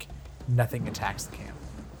sure like nothing attacks the camp.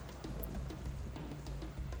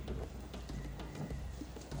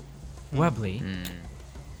 Webley,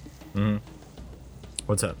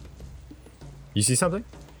 What's up? You see something?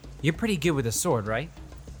 you're pretty good with a sword, right?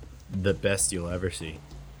 The best you'll ever see.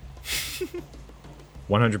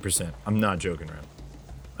 100%. I'm not joking around.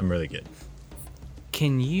 I'm really good.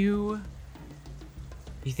 Can you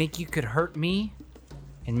think you could hurt me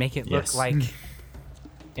and make it look Yes. like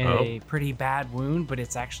a Oh. pretty bad wound, but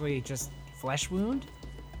it's actually just flesh wound?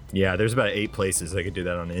 Yeah, there's about 8 places I could do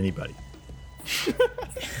that on anybody.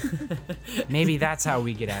 Maybe that's how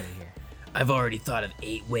we get out of here. I've already thought of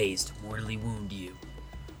 8 ways to mortally wound you.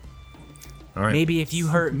 All right. Maybe if you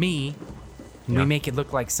hurt me, and Yeah. we make it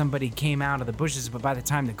look like somebody came out of the bushes, but by the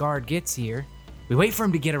time the guard gets here, we wait for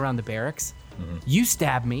him to get around the barracks. You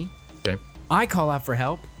stab me, Okay. I call out for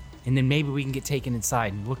help, and then maybe we can get taken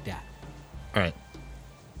inside and looked at. All right.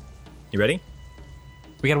 You ready?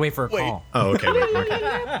 We gotta wait for a call. Oh, okay. Wait,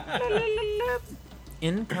 okay.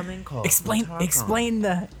 Incoming call. Explain from Tarkon.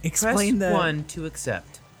 Explain Press the 1 to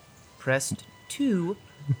accept. Pressed 2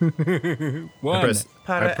 one.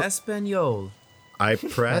 para I español. I'm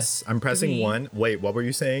pressing 3. 1. Wait, what were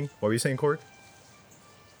you saying? What were you saying, Cork?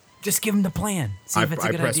 Just give him the plan. See if it's a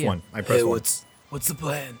good press idea. 1. I press Hey, 1. what's the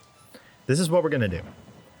plan? This is what we're gonna do.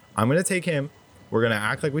 I'm gonna take him. We're gonna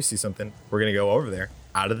act like we see something. We're gonna go over there,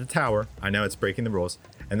 out of the tower. I know it's breaking the rules.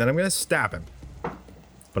 And then I'm going to stab him.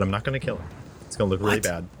 But I'm not going to kill him. It's going to look really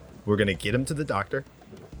bad. We're going to get him to the doctor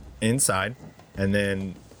inside. And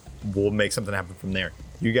then we'll make something happen from there.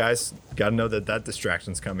 You guys got to know that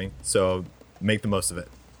distraction's coming. So make the most of it.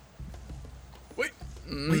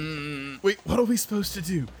 Wait, what are we supposed to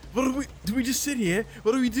do? Do we just sit here?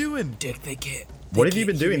 What are we doing? Dick, they can't. What have you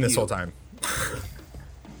been doing this whole time? You're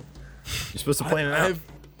supposed to plan it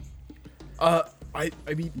out. I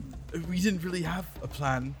mean, we didn't really have a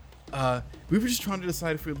plan. We were just trying to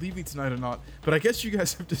decide if we're leaving tonight or not. But I guess you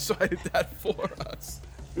guys have decided that for us.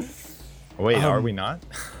 Wait, are we not?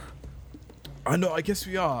 I know. I guess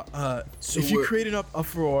we are. So if you create enough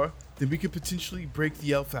uproar, then we could potentially break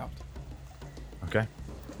the elf out. Okay.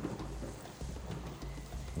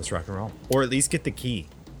 Let's rock and roll. Or at least get the key.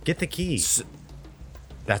 Get the key.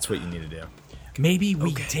 That's what you need to do. Maybe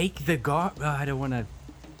we take the guard. I don't want to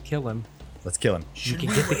kill him. Let's kill him. You can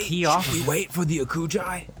get the key off. Should we wait for the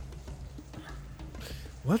Akujai?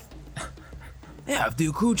 What? Yeah, if the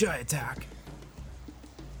Akujai attack.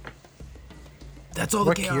 That's all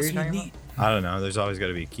What the key are chaos you we talking need. I don't know. There's always got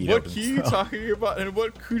to be a key. to What open key are you this. talking about, and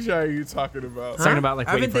what Kujai are you talking about? Talking about like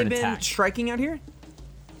waiting Haven't for they an been attack. striking out here?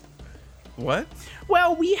 What?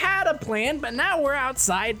 Well, we had a plan, but now we're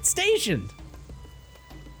outside stationed.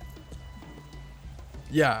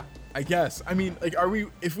 Yeah, I guess. I mean, like,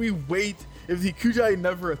 if we wait, if the Kujai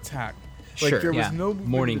never attack, like Sure, there was yeah. no movement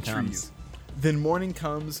Morning in the comes. trees, then morning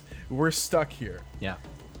comes, we're stuck here. Yeah.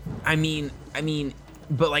 I mean,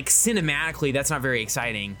 but like cinematically, that's not very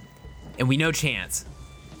exciting, and we know Chance.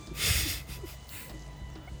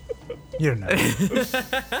 You don't know.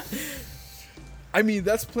 I mean,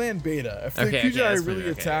 that's plan beta. If the Okay, Kujai that's really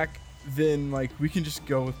plan- okay. attack, then like we can just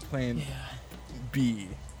go with plan B.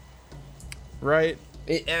 Right?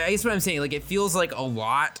 I guess what I'm saying, like, it feels like a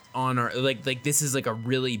lot on our like this is like a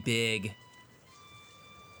really big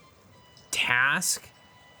task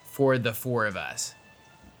for the four of us.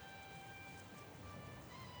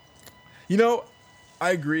 You know,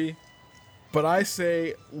 I agree, but I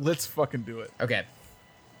say let's fucking do it. Okay.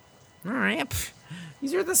 All right.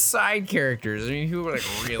 These are the side characters. I mean, who like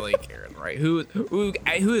really cares, right? Who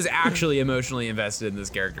is actually emotionally invested in this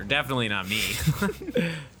character? Definitely not me.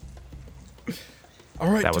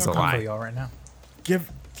 All right, That was a Doctor, lie. Comfortably all right now.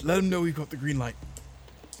 let him know we got the green light.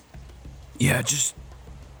 Yeah,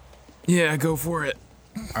 go for it.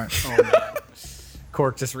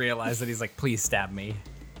 Cork just realized that he's like, please stab me.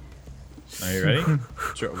 Are you ready?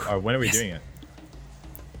 Sure. When are we doing it?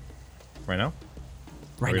 Right now?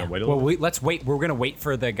 Right we now. gonna wait a Well, little? let's wait. We're gonna wait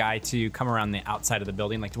for the guy to come around the outside of the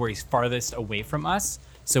building, like to where he's farthest away from us,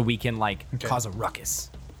 so we can like cause a ruckus,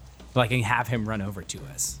 like and have him run over to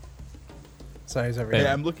us. So he's over Hey, here.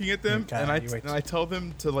 I'm looking at them, Okay, and you wait. I tell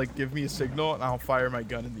them to like give me a signal, and I'll fire my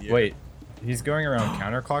gun in the air. Wait, he's going around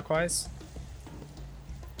counterclockwise?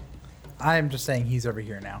 I'm just saying he's over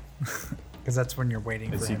here now. Because that's when you're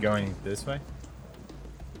waiting Is for he him. going this way?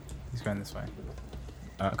 He's going this way.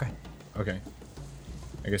 Okay. Okay.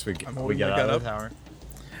 I guess we I'm we holding get my out gun of up. the tower.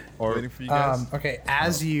 Or Waiting for you guys. Okay,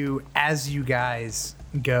 as you guys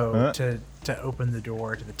go Huh? to open the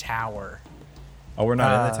door to the tower. oh, we're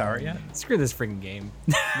not in the tower yet. Screw this freaking game.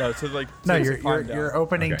 No, to like. No, to you're climb down. you're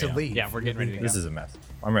opening Okay, to yeah. leave. Yeah, we're getting ready to go. This is a mess.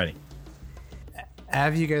 I'm ready.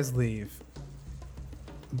 As you guys leave,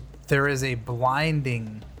 there is a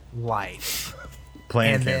blinding light,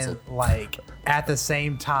 Plan and canceled. then like at the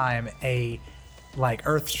same time a like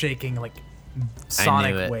earth-shaking like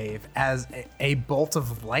sonic it. wave as a bolt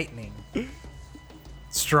of lightning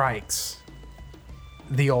strikes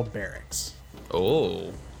the old barracks.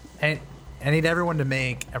 Oh. And I need everyone to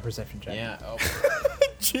make a perception check. Yeah. Oh.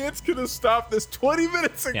 Chance could have stopped this 20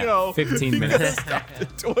 minutes Yeah, ago. 15 He minutes. could've stopped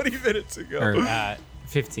it 20 minutes ago. or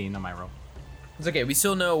 15 on my roll. It's okay. We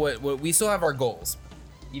still know what we still have our goals,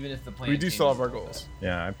 even if the plan. We do still have changes our a little goals.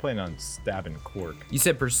 Yeah, I plan on stabbing Cork. bit. You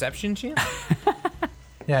said perception, Chance?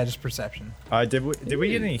 Yeah, just perception. Did we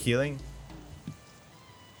get any healing?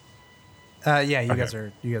 Yeah, you Okay. guys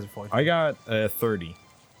are fully. I got 30.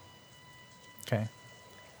 Okay.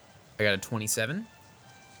 I got a 27.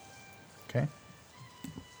 Okay.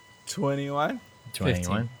 21.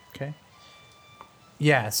 21. Okay.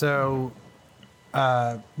 Yeah, so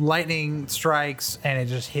lightning strikes and it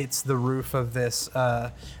just hits the roof of this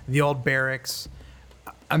the old barracks.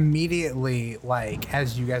 Immediately, like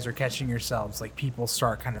as you guys are catching yourselves, like people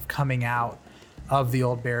start kind of coming out of the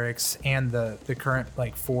old barracks and the current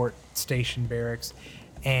like fort station barracks,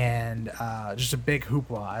 and just a big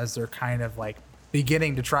hoopla as they're kind of like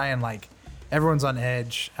beginning to try and like everyone's on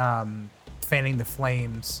edge, fanning the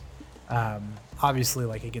flames Obviously,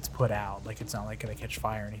 like, it gets put out. Like, it's not like gonna catch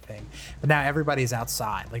fire or anything. But now everybody's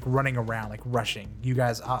outside, like running around, like rushing. You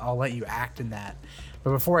guys, I'll let you act in that. But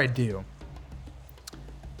before I do,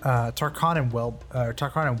 Tarkhan and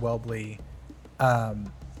Welbley,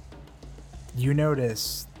 you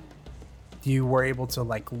notice you were able to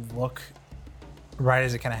like look right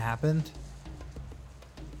as it kind of happened,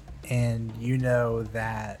 and you know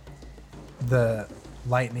that the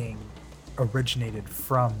lightning originated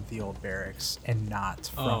from the old barracks and not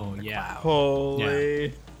from the cloud.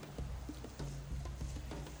 Holy.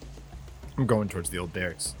 I'm going towards the old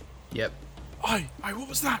barracks. Yep. Aye, what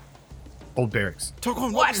was that? Old barracks.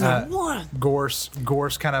 Tarkhan, what was that?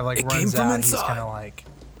 Gorse kind of like It runs came from out. He's inside. kind of like,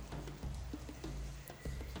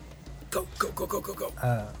 Go.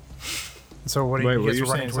 so what? Wait, You were guys you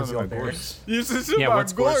were running saying towards the something old about barracks. This is Yeah, about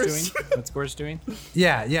what's Gorse Gorse. doing? What's Gorse doing?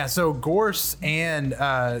 Yeah. So Gorse and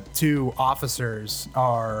 2 officers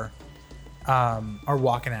are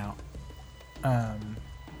walking out.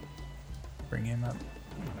 Bring him up.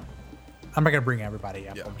 I'm not gonna bring everybody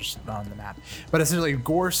up. Yeah. I'm just on the map. But essentially,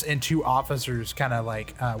 Gorse and 2 officers kind of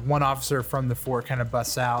like one officer from the fort kind of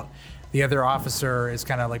busts out. The other officer is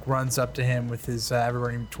kind of like runs up to him with his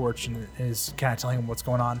ever-burning torch and is kind of telling him what's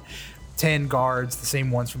going on. 10 guards, the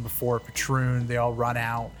same ones from before, patroon. They all run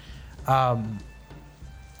out.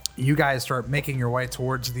 You guys start making your way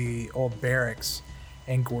towards the old barracks,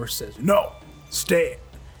 and Gorse says, "No, stay.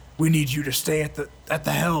 We need you to stay at the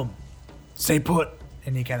helm. Stay put."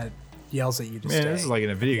 And he kind of yells at you to Man, stay. this is like in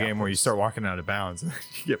a video game where you start walking out of bounds and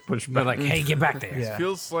you get pushed They're back. like, hey, get back there. Yeah.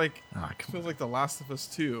 Feels like come feels like The Last of Us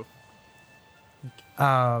 2.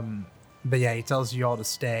 But yeah, he tells you all to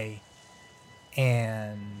stay.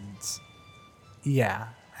 And yeah,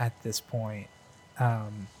 at this point,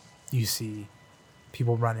 you see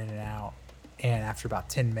people run in and out. And after about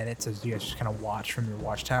 10 minutes, as you guys just kind of watch from your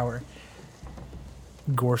watchtower,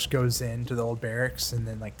 Gorse goes into the old barracks, and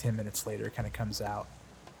then like 10 minutes later kind of comes out,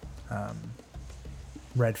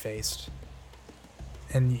 red-faced.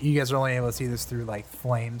 And you guys are only able to see this through like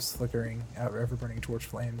flames flickering, ever-burning torch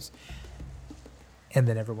flames. And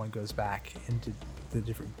then everyone goes back into the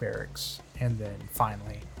different barracks. And then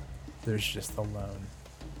finally, there's just the lone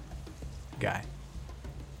guy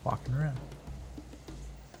walking around.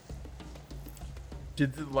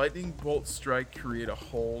 Did the lightning bolt strike create a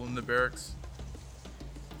hole in the barracks?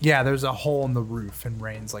 Yeah, there's a hole in the roof, and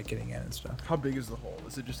rain's like getting in and stuff. How big is the hole?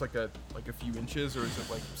 Is it just like a few inches, or is it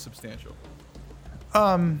like substantial?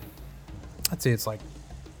 I'd say it's like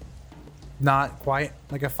not quite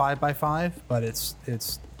like a 5x5, but it's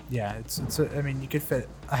I mean, you could fit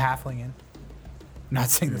a halfling in. I'm not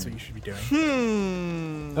saying that's what you should be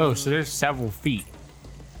doing. Oh, so there's several feet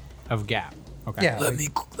of gap. Okay. Yeah, Let like,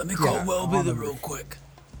 me call yeah, Welby on the the real roof. quick.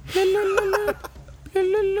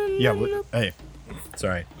 Yeah, hey,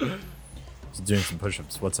 sorry. Just doing some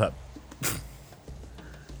push-ups. What's up?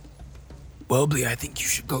 Welby, I think you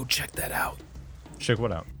should go check that out. Check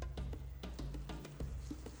what out?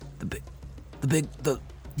 The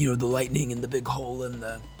lightning and the big hole in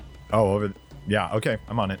the. Oh, yeah, okay,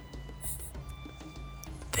 I'm on it.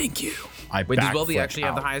 Thank you. I Wait, does backflip Welby actually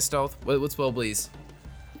have the out. highest stealth? What's Welby's?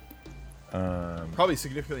 Probably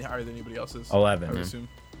significantly higher than anybody else's. 11. I would assume.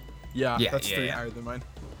 Yeah, Yeah, that's yeah, 3 yeah. higher than mine.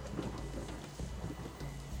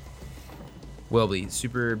 Welby,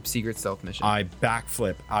 super secret stealth mission. I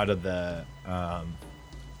backflip out of the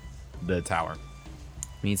tower.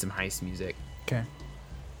 We need some heist music. okay.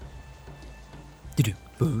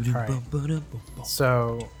 Alright.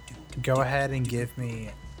 So go ahead and give me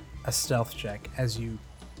a stealth check as you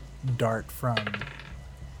dart from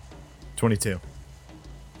 22.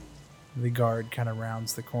 the guard kind of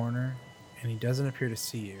rounds the corner, and he doesn't appear to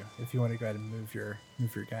see you. If you want to go ahead and move your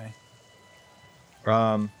guy.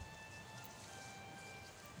 But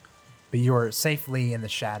you're safely in the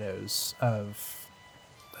shadows of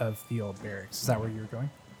the old barracks. Is that where you're going?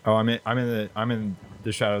 Oh, I'm in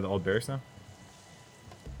the shadow of the old barracks now.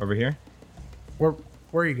 Over here. Where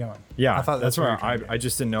are you going? Yeah, I thought that's where you were trying to I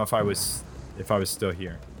just didn't know if I was still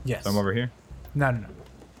here. Yes. So I'm over here. No.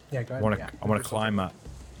 Yeah, go ahead. I want to climb up.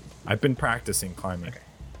 I've been practicing climbing.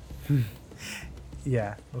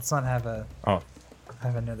 Yeah, let's not have Oh,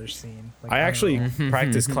 another scene. Like, I actually don't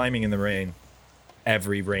practice climbing in the rain.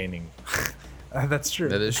 Every raining know. That's true.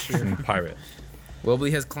 That is true. pirate.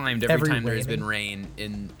 Welby has climbed every Every time there's raining? been rain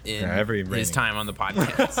in every his raining. time on the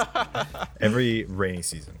podcast. Every rainy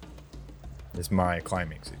season is my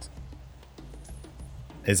climbing season.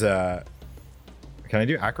 Can I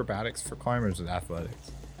do acrobatics for climbers with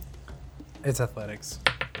athletics? It's athletics.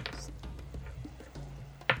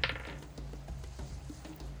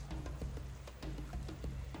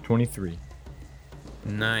 23.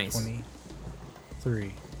 Nice.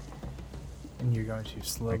 23. And you're going to I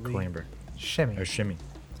slowly clamber. shimmy. Or shimmy.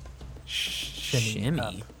 Shimmy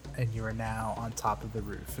up, and you are now on top of the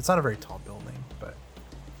roof. It's not a very tall building, but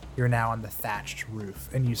you're now on the thatched roof,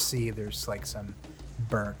 and you see there's like some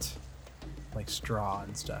burnt, like straw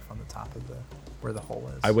and stuff on the top of the where the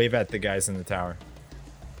hole is. I wave at the guys in the tower,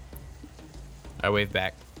 I wave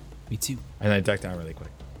back. Me too. and I duck down really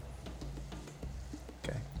quick.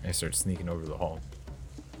 Okay. I start sneaking over the hall.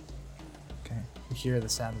 Okay. You hear the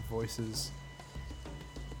sound of voices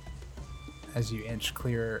as you inch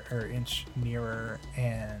nearer,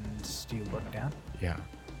 and do you look down? Yeah,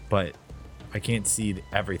 but I can't see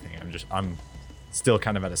everything. I'm still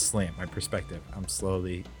kind of at a slant. My perspective. I'm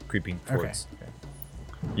slowly creeping towards. Okay.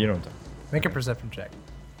 You know what I'm talking. Make a perception check.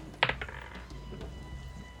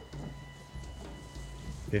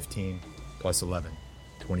 15 plus 11,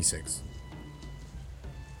 26.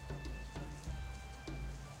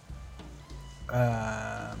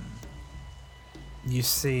 You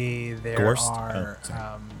see there Gorst? are Oh,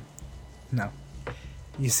 sorry. no.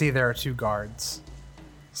 You see there are two guards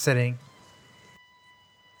sitting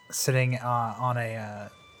on a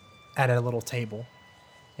at a little table.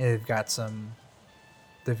 And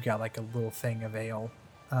they've got like a little thing of ale,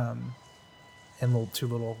 and two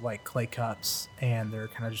little like clay cups, and they're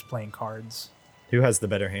kind of just playing cards. Who has the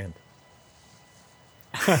better hand?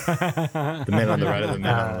 The man on the right or the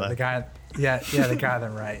man on the left? The guy, the guy on the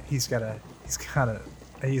right. He's got an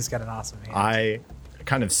awesome hand. I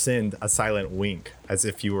kind of send a silent wink as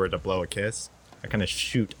if you were to blow a kiss. I kind of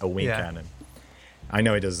shoot a wink Yeah. at him. I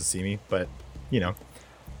know he doesn't see me, but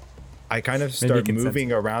I kind of Maybe start he can sense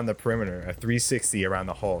moving around the perimeter, a 360 around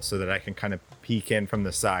the hull, so that I can kind of peek in from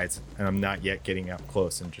the sides, and I'm not yet getting up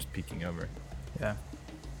close and just peeking over. Yeah.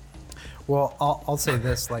 Well, I'll say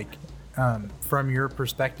this, like, from your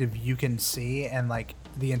perspective, you can see, and like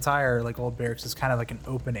the entire like old barracks is kind of like an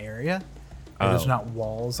open area. There's Oh. not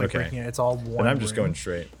walls like Okay. breaking it. It's all one. And I'm just room. going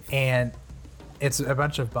straight. And it's a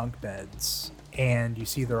bunch of bunk beds, and you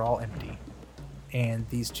see they're all empty. And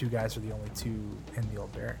these two guys are the only two in the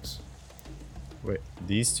old barracks. Wait,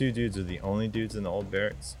 these two dudes are the only dudes in the old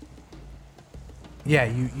barracks? Yeah,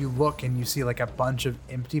 you look and you see like a bunch of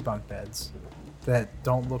empty bunk beds that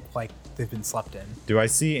don't look like they've been slept in. Do I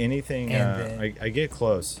see anything? And then- I get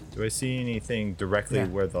close. Do I see anything directly Yeah.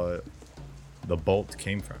 where the bolt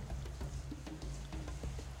came from?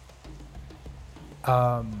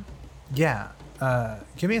 Yeah.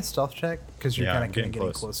 Give me a stealth check because you're Yeah, kind I'm of getting getting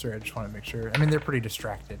close. closer. I just want to make sure. I mean, they're pretty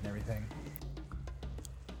distracted and everything.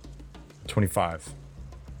 25.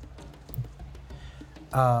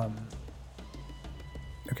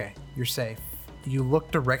 Okay, you're safe. You look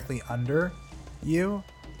directly under you,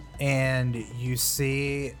 and you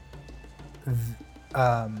see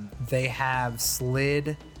they have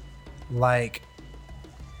slid like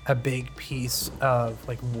a big piece of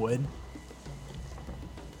like wood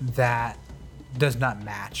that does not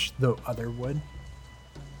match the other wood,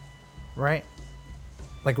 right?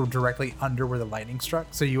 Like directly under where the lightning struck.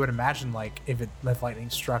 So you would imagine like if lightning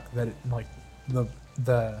struck that it, like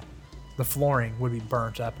the flooring would be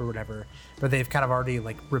burnt up or whatever, but they've kind of already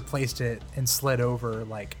like replaced it and slid over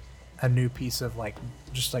like a new piece of like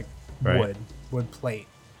just like Right. wood plate,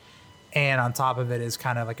 and on top of it is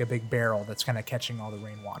kind of like a big barrel that's kind of catching all the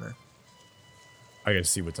rainwater. I gotta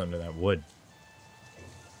see what's under that wood.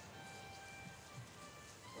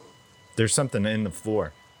 There's something in the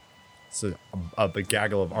floor. It's a big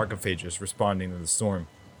gaggle of archiphages responding to the storm.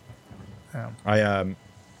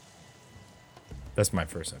 That's my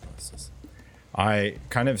first hypothesis. I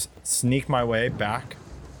kind of sneak my way back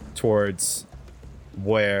towards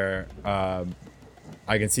where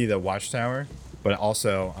I can see the watchtower, but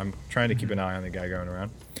also I'm trying to keep an eye on the guy going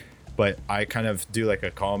around. But I kind of do like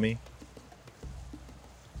a call me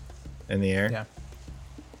in the air. Yeah.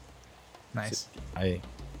 Nice. I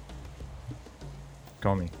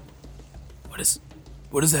call me.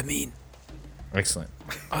 What does that mean? Excellent.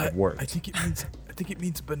 It worked. I think it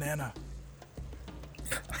means banana.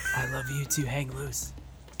 I love you too. Hang loose.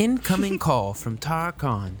 Incoming call from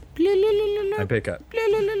Tarkon. I pick up.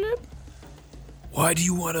 Why do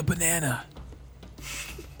you want a banana?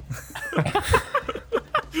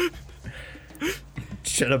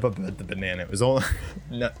 Shut up about the banana. It was all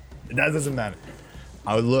no, that doesn't matter.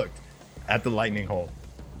 I looked at the lightning hole.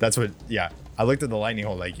 That's what I looked at the lightning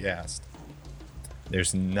hole like you asked.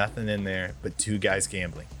 There's nothing in there but two guys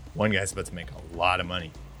gambling. One guy's about to make a lot of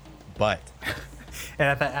money. But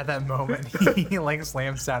And at that moment, he like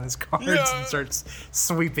slams down his cards and starts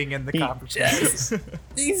sweeping in the copper pieces.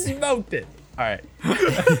 he smoked it. All right.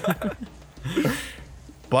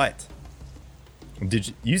 But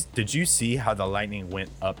did you see how the lightning went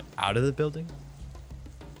up out of the building?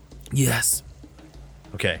 Yes.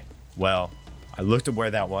 Okay, well, I looked at where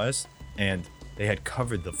that was, and they had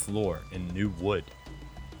covered the floor in new wood.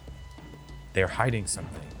 They're hiding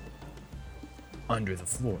something under the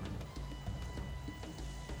floor.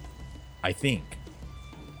 I think.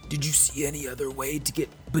 Did you see any other way to get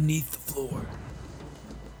beneath the floor?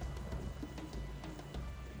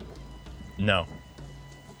 No.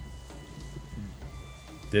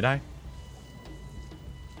 Did I?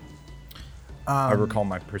 I recall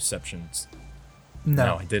my perceptions.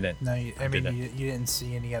 No, I didn't. No, I didn't. you didn't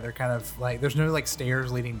see any other kind of there's no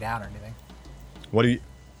stairs leading down or anything.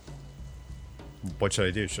 What should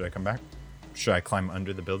I do? Should I come back? Should I climb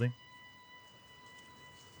under the building?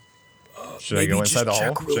 Should I maybe go inside the just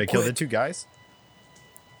hole? check real Should I kill the quick. 2 guys?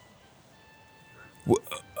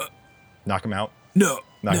 Knock them out? No.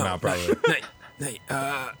 Knock no, him out, probably.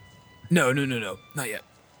 No, not yet.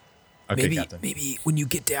 Okay, Captain. Maybe when you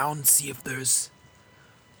get down, see if there's,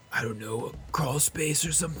 I don't know, a crawl space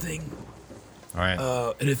or something. All right.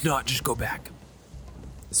 And if not, just go back.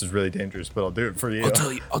 This is really dangerous, but I'll do it for you. I'll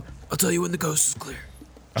tell you. I'll tell you when the coast is clear.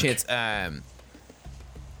 Chance,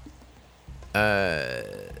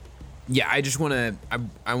 yeah, I just want to,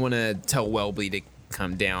 I want to tell Welby to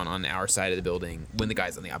come down on our side of the building when the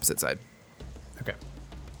guy's on the opposite side. Okay.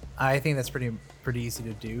 I think that's pretty easy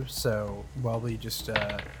to do. So, Welby, just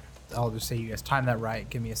I'll just say you guys time that right.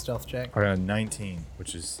 Give me a stealth check. I got a 19,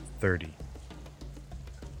 which is 30.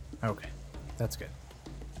 Okay, that's good.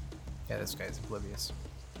 Yeah, this guy's oblivious.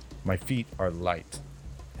 My feet are light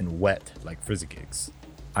and wet like Frizzigig's.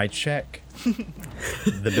 I check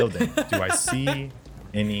the building. Do I see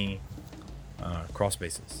any crawl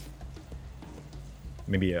spaces?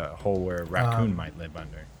 Maybe a hole where a raccoon might live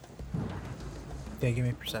under. Yeah, give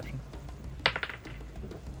me perception.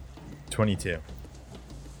 22.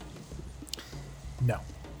 No,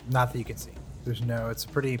 not that you can see. There's no. It's a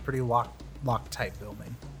pretty locked type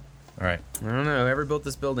building. All right. I don't know. Whoever built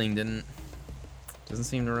this building doesn't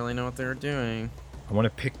seem to really know what they were doing. I want to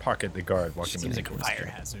pickpocket the guard walking Seems in like a fire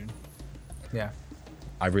hazard. Yeah.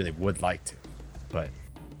 I really would like to, but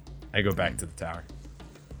I go back to the tower.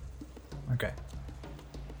 Okay.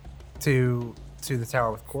 To the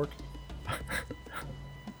tower with Cork.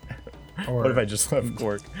 Or What if I just left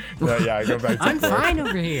Cork? No, yeah, I go back to I'm Cork. fine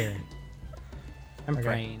over here. I'm Okay.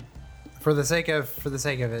 praying. for the sake of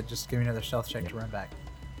it, just give me another stealth check to run back.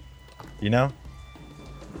 You know?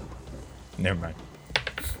 Never mind.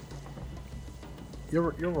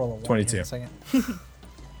 You'll roll a 1 22. here in a second.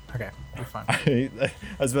 Okay, you're fine. I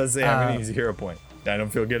was about to say I'm gonna use a hero point. I don't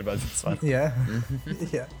feel good about this one. Yeah.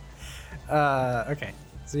 Yeah. Okay.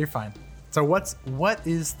 So you're fine. So what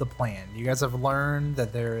is the plan? You guys have learned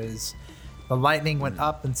that the lightning went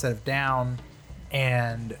up instead of down,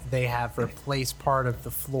 and they have replaced part of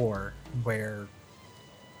the floor where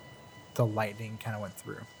the lightning kind of went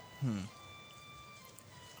through.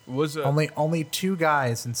 Was a Only 2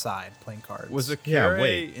 guys inside playing cards. was a Yeah, carry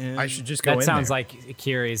wait. in, I should just go That in sounds there. like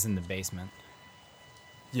Kiri's in the basement.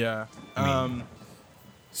 Yeah.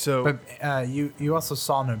 So But you also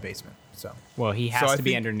saw no basement. So Well, he So has I to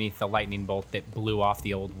be think- underneath the lightning bolt that blew off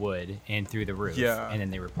the old wood and through the roof. Yeah. And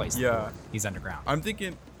then they replaced the Yeah. board. He's underground. I'm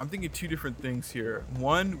thinking 2 different things here.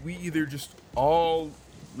 One, we either just all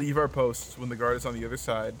leave our posts when the guard is on the other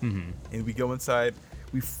side, and we go inside.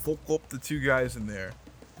 We fuck up the 2 guys in there.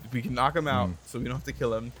 We can knock them out, so we don't have to kill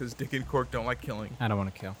them because Dick and Cork don't like killing. I don't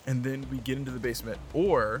want to kill. And then we get into the basement,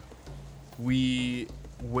 or we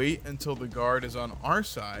wait until the guard is on our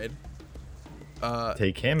side.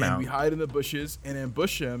 Take him and out. we hide in the bushes and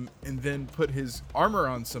ambush him, and then put his armor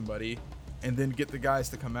on somebody, and then get the guys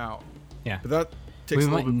to come out. Yeah. But that takes We a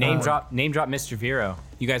might little bit more. name drop Mr. Vero.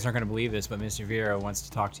 You guys aren't going to believe this, but Mr. Vero wants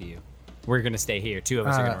to talk to you. We're going to stay here. 2 of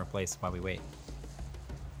us are going to replace while we wait.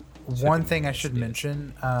 one thing I should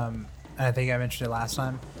mention, and I think I mentioned it last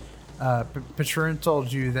time. Patron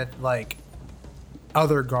told you that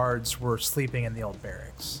other guards were sleeping in the old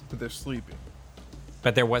barracks. But they're sleeping.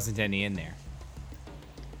 But there wasn't any in there.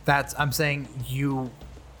 I'm saying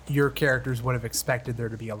your characters would have expected there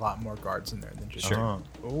to be a lot more guards in there than just Oh.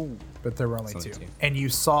 Oh, but there were only It's 2. only 2. And you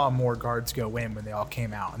saw more guards go in when they all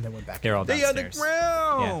came out and then went back. They're all they downstairs.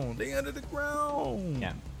 underground. They under the ground.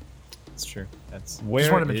 Yeah. It's true. That's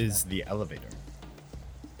Where wanted to mention is the elevator?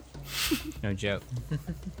 no joke.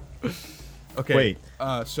 Okay. Wait.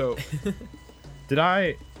 So Do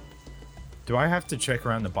I have to check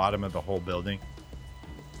around the bottom of the whole building?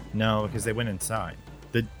 No, because they went inside.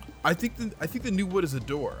 I think the new wood is a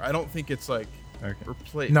door. I don't think it's Okay.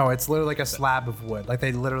 Replace. No, it's literally like a slab of wood. Like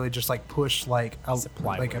they literally just like push like a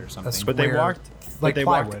plywood or something. square, But they walked. like But they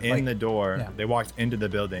plywood, walked in like- the door. yeah. They walked into the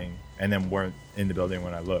building and then weren't in the building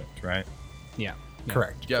when I looked. Right? Yeah.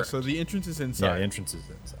 Correct. Yeah, so the entrance is Yeah. inside. The entrance is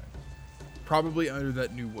inside. Probably under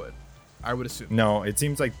that new wood, I would assume. No, it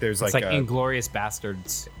seems like there's It's like, like a, Inglorious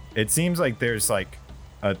Bastards. It seems like there's like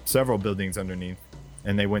several buildings underneath,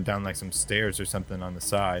 and they went down like some stairs or something on the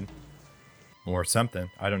side, or something.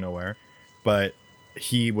 I don't know where, but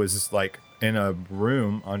he was like in a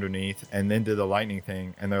room underneath, and then did the lightning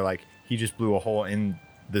thing, and they're like he just blew a hole in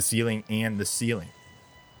the ceiling and the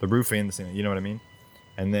roof and the ceiling. You know what I mean?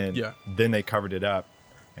 And then then they covered it up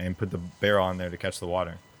and put the barrel on there to catch the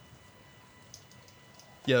water.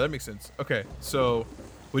 Yeah, that makes sense. Okay, so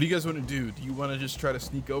what do you guys want to do? Do you want to just try to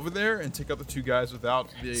sneak over there and take out the two guys without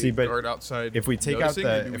the but guard outside? If we take out noticing,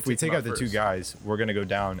 or do the them out two first? guys, we're gonna go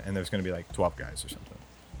down, and there's gonna be like 12 guys or something.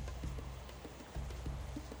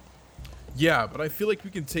 Yeah, but I feel like we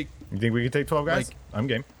can take. You think we could take 12 guys? Like- I'm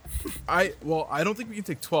game. I don't think we can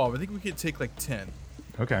take 12. I think we can take like 10.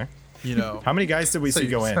 Okay. You know. How many guys did we see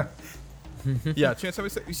go in? Yeah, Chance. How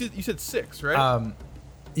many? You said 6, right?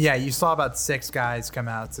 Yeah, you saw about 6 guys come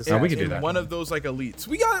out. To we could do And that. One of those like elites.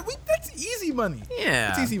 That's easy money. Yeah.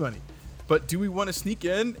 That's easy money. But do we want to sneak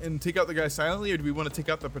in and take out the guy silently, or do we want to take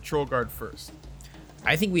out the patrol guard first?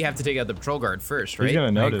 I think we have to take out the patrol guard first, right? He's gonna I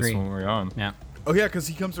notice agree. when we're on. Yeah. Oh yeah, because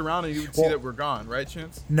he comes around and he would see that we're gone, right,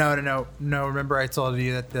 Chance? No. Remember, I told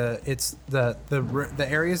you that the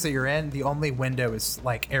areas that you're in, the only window is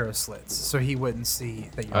like arrow slits, so he wouldn't see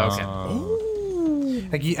that you're. Okay.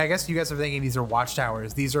 Like I guess you guys are thinking these are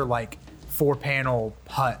watchtowers. These are like 4-panel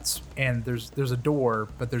huts, and there's a door,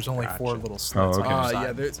 but there's only 4 little slits. Oh, okay. on each Yeah,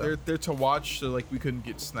 side, so- they're to watch, so like we couldn't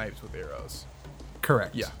get sniped with arrows.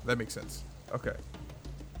 correct. Yeah, that makes sense. Okay.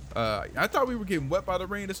 I thought we were getting wet by the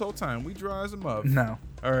rain this whole time. We dry as a mug. No.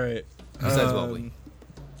 All right. Besides Wobbly.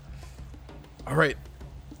 All right.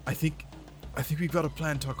 I think we've got a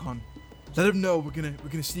plan, Tarkon. Let him know we're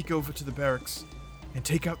gonna sneak over to the barracks and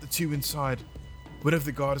take out the 2 inside. Whatever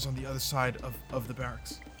the guard is on the other side of the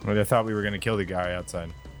barracks. Well, I thought we were gonna kill the guy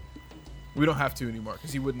outside. We don't have to anymore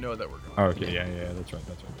because he wouldn't know that we're gone. Oh, okay. Yeah. That's right.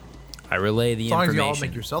 I relay the As long as you all information.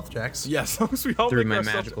 make your stealth checks. Yeah, as long as we all Through make my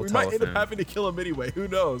ourselves, magical we might end up telephone. having to kill him anyway. Who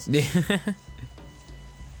knows?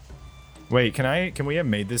 Wait, can we have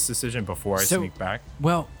made this decision before I So- sneak back?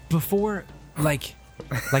 Well, before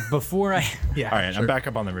before I Yeah. All right, I'm back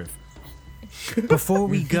up on the roof. before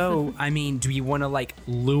we go, I mean, do we want to like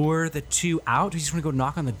lure the 2 out? Do we just want to go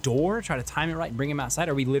knock on the door, try to time it right, and bring them outside?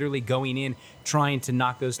 Or are we literally going in, trying to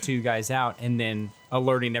knock those 2 guys out, and then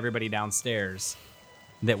alerting everybody downstairs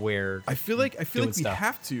that we're? I feel like doing we stuff.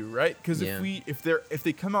 have to, right? Because Yeah. if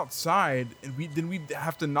they come outside and then we'd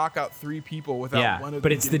have to knock out 3 people without Yeah, one of but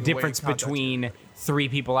them it's the getting away and difference contacting between everybody. 3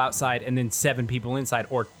 people outside and then 7 people inside,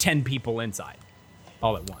 or 10 people inside,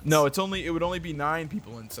 all at once. No, it would only be 9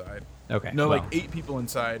 people inside. Okay. No, well, like 8 people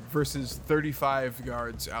inside versus 35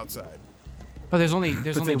 guards outside. But there's only one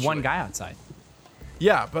Potentially. guy outside.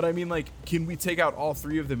 Yeah, but I mean, like, can we take out all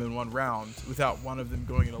 3 of them in one round without one of them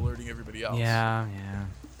going and alerting everybody else? Yeah.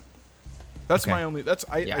 That's Okay. my only. That's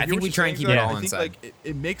I. Yeah, I I hear think what we you're try and saying, keep it Zach. all I think inside. like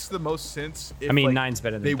it makes the most sense. If, I mean, like, 9's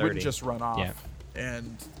better than they 30. wouldn't just run off Yeah.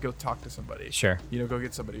 and go talk to somebody. Sure. You know, go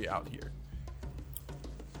get somebody out here.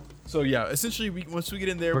 So yeah, essentially, once we get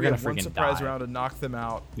in there, We're we gonna have one freaking surprise die. round to knock them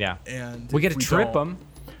out. Yeah. And We if get to trip don't-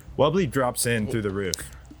 them. Wobbly drops in through the roof.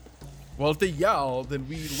 Well, if they yell, then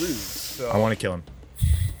we lose. So I want to kill him.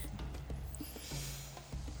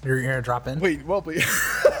 You're gonna drop in. wait. Well, but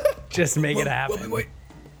Just make it happen. wait.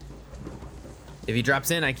 If he drops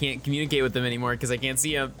in, I can't communicate with them anymore because I can't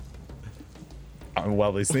see him.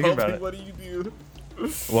 Wobbly's thinking about Well, it. what do you do?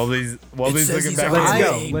 Wobbly's says looking he's back. on Let's his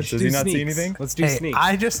go. way. Let's Does do he not see sneaks. anything? Let's do Hey, sneaks.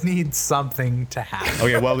 I just need something to happen.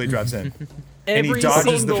 Okay, Wobbly drops in. And he Every dodges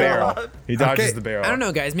the single barrel. one. He dodges Okay. the barrel. I don't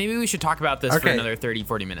know, guys. Maybe we should talk about this for Okay. another 30,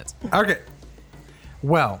 40 minutes. Okay.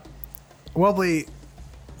 Well, Wobbly,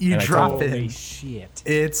 you And I drop told- in. Holy shit.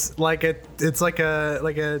 It's like a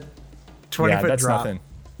 20-foot that's drop. nothing.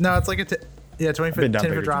 No, it's like a 20 Been foot, down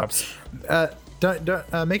 10 bigger foot drop. drops.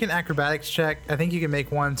 Don't make an acrobatics check. I think you can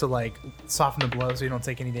make one to like soften the blow so you don't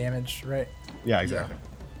take any damage, right? Yeah, exactly.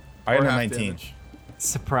 I got Or a half 19. damage.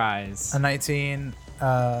 Surprise. A 19.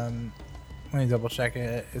 Let me double check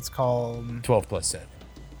it. It's called 12 plus 7.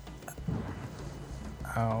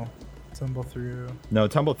 tumble through. No,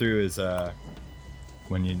 tumble through is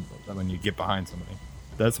when you get behind somebody.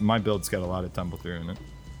 That's my build's got a lot of tumble through in it.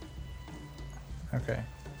 Okay.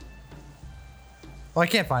 Well, I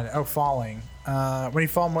can't find it. Oh, falling. When you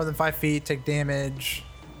fall more than 5 feet, take damage.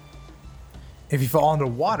 If you fall into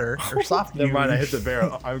water or soft, Never mind, I hit the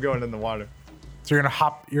barrel. I'm going in the water. So you're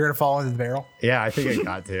gonna fall into the barrel. Yeah, I think I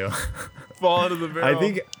got to. Fall into the barrel. I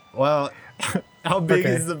think. Well, how big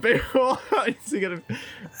Okay. is the barrel? Is it gonna?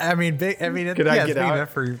 I mean, big. I mean, Can I it's get big out? enough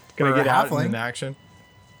for Can I for get a out halfling. in action?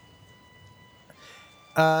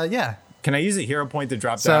 Yeah. Can I use a hero point to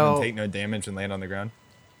drop down So- and take no damage and land on the ground?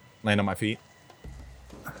 Land on my feet?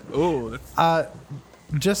 Oh, that's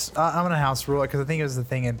I'm gonna house rule it because I think it was the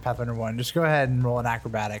thing in Pathfinder 1. Just go ahead and roll an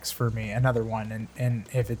acrobatics for me, another one, and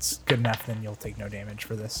if it's good enough, then you'll take no damage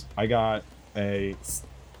for this. I got a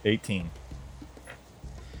 18.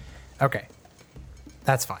 Okay,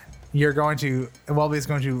 that's fine. You're going to Welby's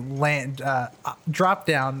going to land, drop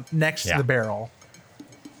down next Yeah. to the barrel,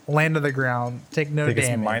 land on the ground, take no I think it's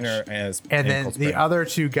damage, minor as and then ankle the sprain. other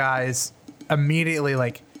two guys immediately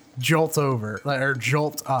jolt over or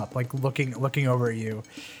jolt up, looking over at you,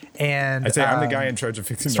 and I'd say I'm the guy in charge of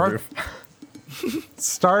fixing the start- roof.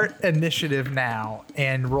 Start initiative now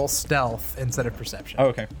and roll stealth instead of perception. Oh,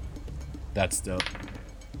 okay. That's dope.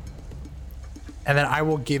 And then I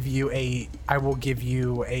will give you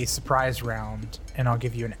a surprise round, and I'll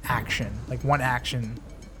give you an action, like one action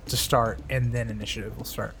to start, and then initiative will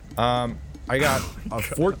start. I got a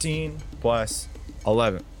 14 plus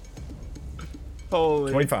 11.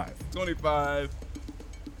 holy 25. 25.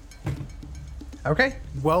 Okay.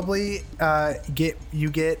 Welby, you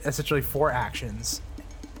get essentially 4 actions.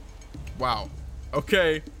 Wow.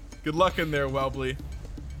 Okay. Good luck in there, Welby.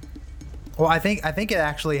 Well, I think it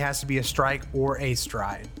actually has to be a strike or a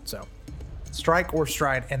stride. So, strike or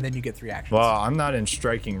stride, and then you get 3 actions. Well, I'm not in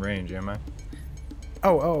striking range, am I?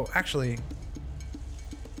 Oh, actually,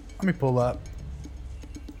 let me pull up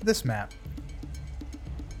this map.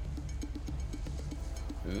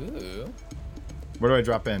 Ooh. Where do I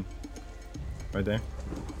drop in? Right there?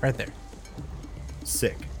 Right there.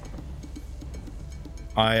 Sick.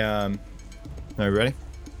 Are you ready?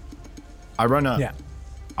 I run up. Yeah.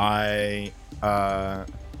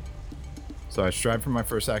 So I stride for my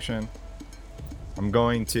first action. I'm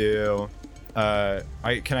going to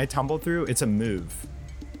can I tumble through? It's a move.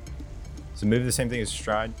 Is a move the same thing as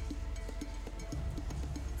stride?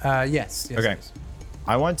 Yes. Okay. Yes.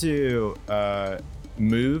 I want to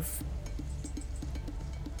move.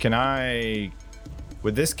 Can I,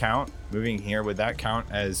 would this count, moving here, would that count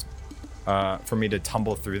as for me to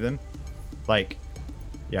tumble through them? Like,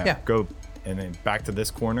 Yeah. go and then back to this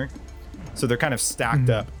corner. So they're kind of stacked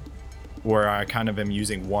up where I kind of am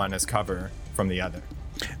using one as cover from the other.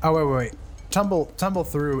 Oh, wait. Tumble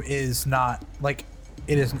through is not like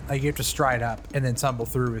it is like you have to stride up, and then tumble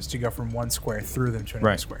through is to go from one square through them to another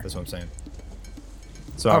Right. square. That's what I'm saying.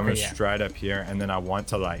 So I'm Okay, going to yeah. stride up here and then I want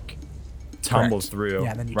to like tumble Correct. through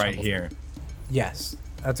Yeah, then you right tumble here. Yes,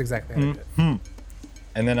 that's exactly how you do it.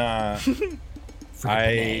 And then I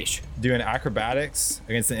panache. do an acrobatics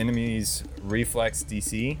against the enemy's reflex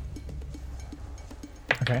DC.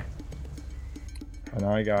 Okay. And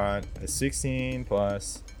I got a 16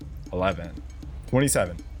 plus 11.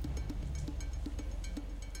 27.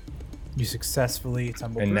 You successfully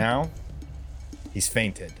tumble And through. now he's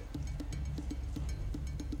fainted.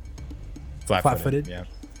 Flat-footed? Yeah.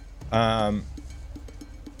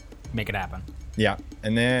 Make it happen. Yeah.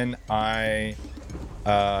 And then I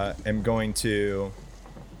am going to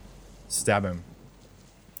stab him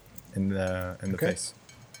in the Okay. face.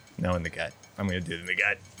 No, in the gut. I'm going to do it in the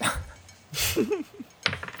gut.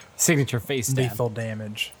 Signature face stab. Lethal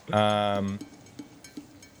damage.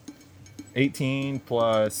 18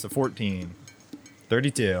 plus 14.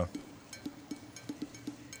 32.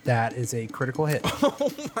 That is a critical hit.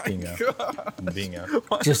 Bingo. Bingo.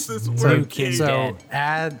 Just this nuke him So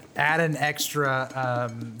dead. add an extra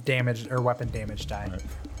damage or weapon damage die. Right.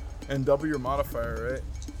 And double your modifier,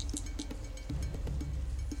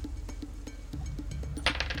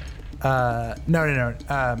 right? No.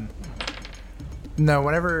 No,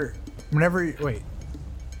 whenever wait.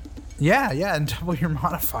 Yeah, and double your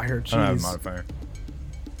modifier. Jeez. I don't have a modifier.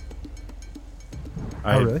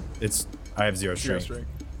 Really? I have 0 Zero strength. strength.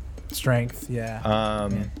 Strength, yeah.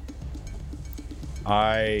 Um,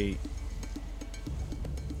 I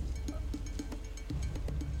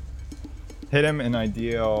hit him and I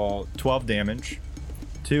deal 12 damage.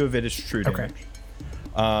 2 of it is true Okay.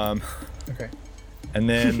 damage. Okay. And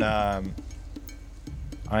then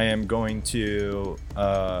I am going to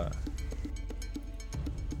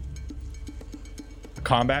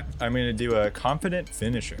combat. I'm going to do a confident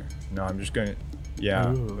finisher. No, I'm just going to.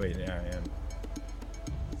 Yeah. Ooh. Wait. Yeah, I am.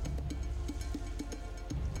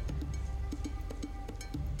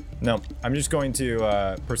 No, I'm just going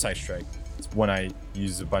to precise strike. It's when I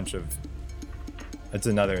use a bunch of It's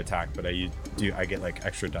another attack, but I get like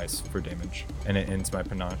extra dice for damage, and it ends my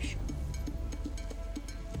panache.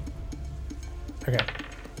 Okay.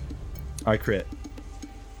 I crit.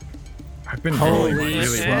 I've been Holy rolling really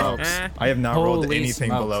smokes. well. I have not rolled Holy anything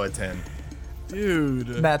smokes. below a 10.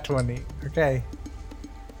 Dude. Nat 20. Okay.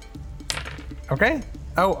 Okay.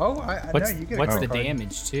 I What's know you get what's a the card.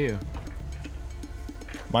 damage too?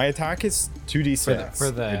 My attack is 2d6. For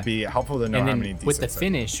the- It'd be helpful to know And how then many d6. with the I-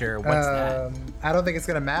 finisher, what's that? I don't think it's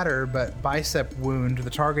gonna matter, but bicep wound. The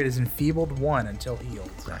target is enfeebled 1 until healed.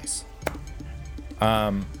 Nice.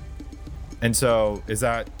 And so is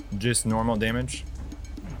that just normal damage?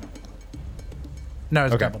 No,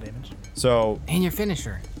 it's Okay. double damage. So And your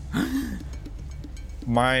finisher.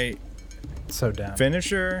 my So down.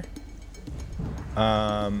 finisher,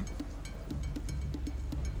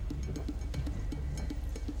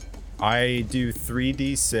 I do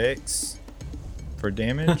 3d6 for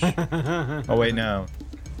damage. Oh wait, no.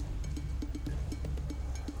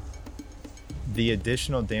 The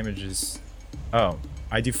additional damage is,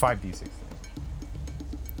 I do 5d6.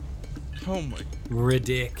 Oh my.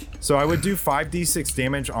 Ridic. So I would do 5d6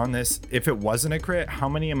 damage on this if it wasn't a crit. How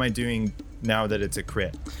many am I doing now that it's a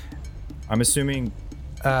crit? I'm assuming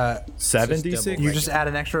 7d6. You just add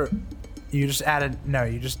an extra. You just added no.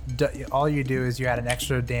 You just all you do is you add an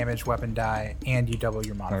extra damage weapon die and you double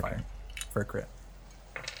your modifier for a crit.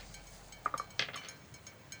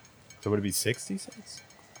 So would it be 6d6?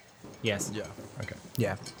 Yes. Yeah. Okay.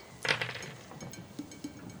 Yeah.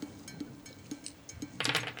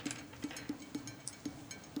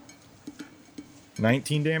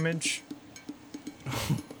 $19 damage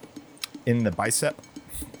in the bicep.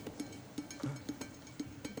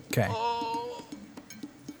 Okay. Oh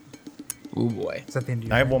boy. Is that the end of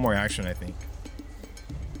your I have turn? one more action, I think.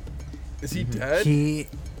 Is he dead? He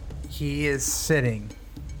is sitting.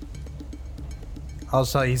 I'll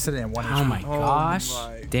tell you, he's sitting at 1 Oh HP. my gosh.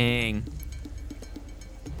 my. Dang.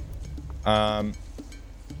 And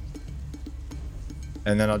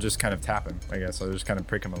then I'll just kind of tap him, I guess. I'll just kind of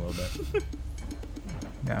prick him a little bit.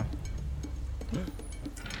 Yeah.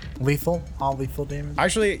 Lethal? All lethal damage?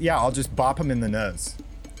 Actually, yeah, I'll just bop him in the nose.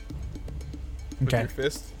 With Okay. your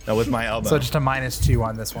fist? No, with my elbow. So just a -2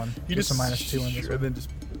 on this one. You just a -2 on this and one. then just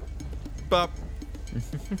bop.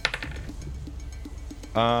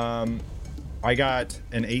 I got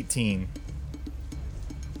an 18.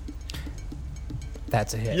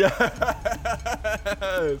 That's a hit.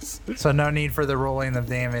 Yes. So no need for the rolling of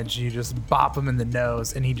damage. You just bop him in the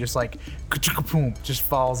nose, and he just like boom, just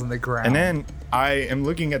falls on the ground. And then I am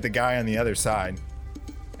looking at the guy on the other side,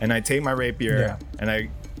 and I take my rapier Yeah. and I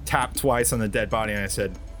tap twice on the dead body, and I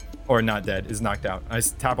said, or not dead, is knocked out. I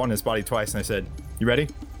tap on his body twice, and I said, "You ready?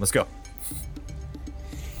 Let's go."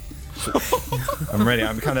 I'm ready.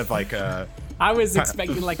 I'm kind of like I was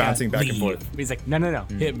expecting like bouncing a back and leave. forth. But he's like, no,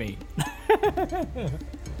 hit me.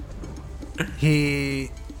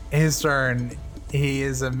 his turn. He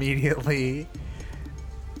is immediately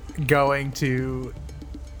going to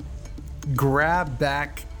grab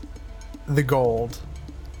back the gold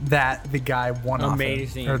that the guy won off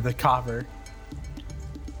Amazing. him, or the copper.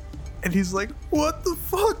 And he's like, "What the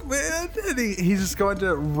fuck, man?" And he's just going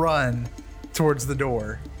to run towards the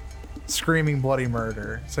door, screaming bloody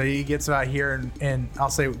murder. So he gets out here and I'll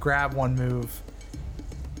say grab one move.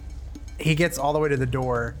 He gets all the way to the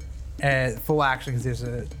door and full action because there's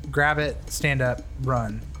a grab it, stand up,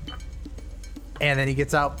 run. And then he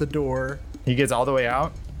gets out the door. he gets all the way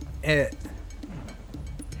out.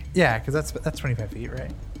 Yeah, because that's 25 feet,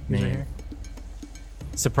 right? He's right here.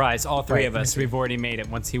 Surprise! All three Right, of let me us. see. We've already made it.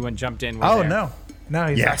 Once he jumped in. We're Oh there. no,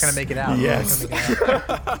 he's Yes. not gonna make it out. Yes. He's not gonna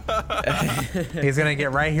make it out. He's gonna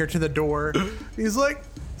get right here to the door. He's like,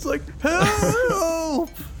 help!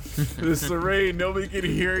 It's the rain. Nobody can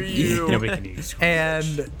hear you. Nobody can use.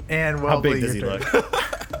 and How Welby, big does he your look? turn.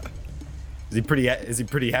 Is he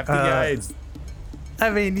pretty hefty guy? It's- I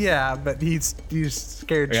mean, yeah, but he's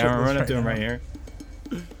scared. Okay, I'm gonna shitless run up to him now. right here.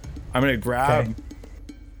 I'm gonna grab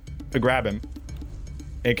him.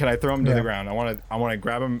 And can I throw him to Yeah. the ground? I want to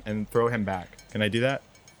grab him and throw him back. Can I do that?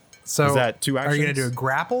 So Is that 2 Are you gonna actions? do a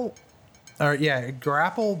grapple? Or yeah,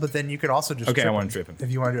 grapple, but then you could also just Okay, I trip wanna him trip him.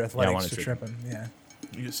 if you want to do athletics wanna to trip trip him. Yeah.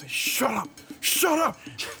 You just say, "Shut up! Shut up!"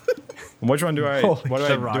 Which one do I? Holy What do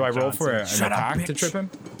shit, I Rock do? I roll for an Johnson. Shut up, attack to bitch. trip him?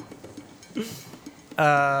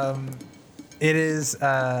 It is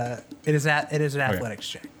an athletics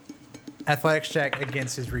check. Athletics check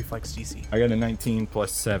against his reflex DC. I got a 19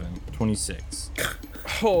 plus 7, 26.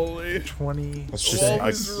 Holy. 20. Let's just Oh, say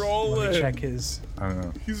he's Let me rolling. check his. I don't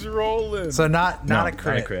know. He's rolling. So not No, a not a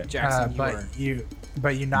crit. crit. Jackson, but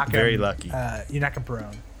you knock him. Very lucky. You knock him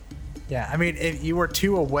prone. Yeah, I mean, if you were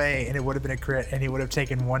 2 away, and it would have been a crit, and he would have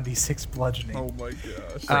taken 1d6 bludgeoning. Oh my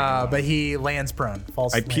gosh. But he lands prone.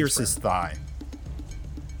 Falls. I lands pierce prone. his thigh.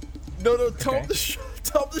 No, tell him to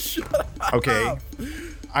shut up. Okay.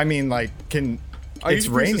 I mean, like, it's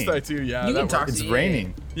you raining. That too. Yeah, You that can talk works. It's Yeah.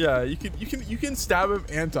 raining. Yeah, you can stab him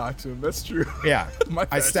and talk to him. That's true. Yeah. My I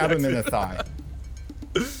bad, stab him in the Jackson.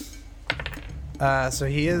 thigh. So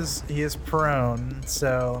he is prone.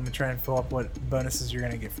 So let me try and fill up what bonuses you're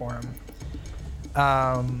gonna get for him.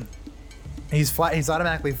 He's flat. He's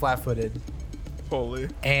automatically flat-footed, Holy.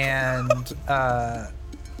 and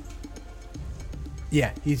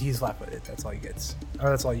yeah, he's flat-footed. That's all he gets. Or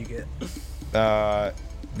that's all you get.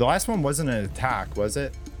 The last one wasn't an attack, was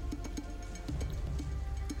it?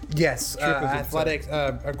 Yes, Trip is an athletics.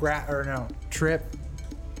 Trip.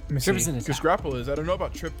 Let me Trip see. is an Because attack. grapple is. I don't know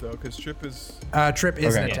about trip though, because trip is. Trip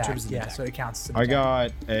is an Okay. attack. Trip is an Yeah, attack. so it counts as an I attack.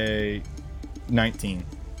 got a 19.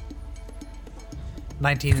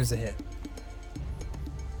 19 is a hit.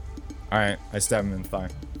 All right, I stab him in the thigh.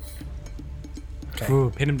 Okay. Ooh,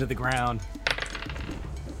 pin him to the ground.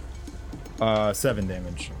 7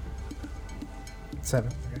 damage.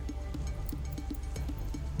 7. Okay.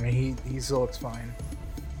 I mean, he still looks fine.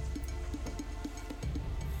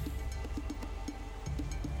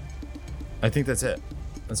 I think that's it.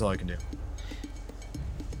 That's all I can do.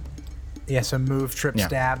 Yeah, so move, trip, Yeah.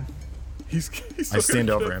 stab. He's I stand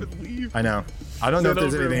gonna over get up him. and leave. I know. I don't know if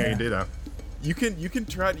Stand there's over anything him. I can do though. You could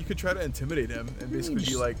try to intimidate him and basically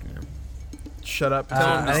be like, shut up.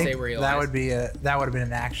 Tell him to I stay think where he that lies. would have been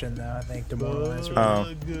an action though. I think demoralize.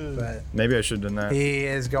 Oh. But Maybe I should have done that. he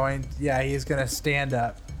is going. Yeah, he's gonna stand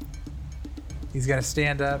up. He's gonna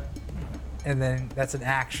stand up, and then that's an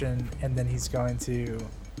action, and then he's going to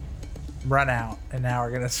run out. And now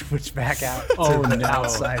we're gonna switch back out to Oh, the no.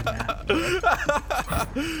 outside map.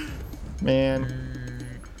 Man.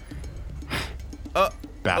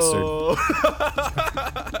 Bastard. Oh.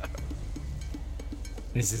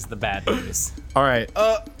 This is the bad news. All right.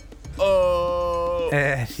 Oh.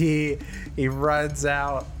 And he runs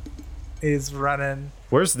out. He's running.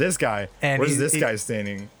 Where's this guy? And Where's he- this he- guy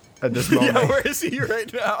standing at this moment? Yeah, where is he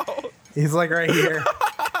right now? He's like right here.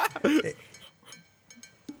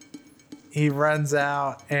 He runs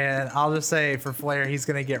out, and I'll just say for Flair, he's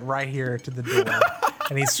gonna get right here to the door,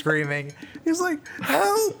 and he's screaming. He's like,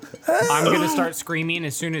 "Help! Help!" I'm gonna start screaming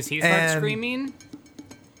as soon as he starts And- screaming.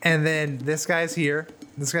 And then this guy's here.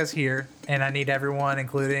 This guy's here, and I need everyone,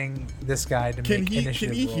 including this guy, to Can make he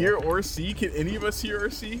initiative roll. hear or see? Can any of us hear or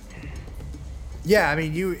see? Yeah, I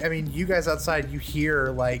mean you guys outside, you hear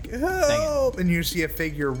like help, and you see a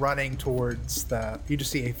figure running towards the. You just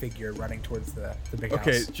see a figure running towards the big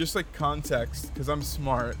Okay, house. just like context, because I'm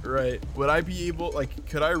smart, right? Would I be able, like,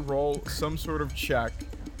 could I roll some sort of check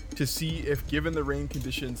to see if, given the rain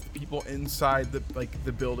conditions, the people inside the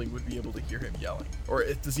building would be able to hear him yelling, or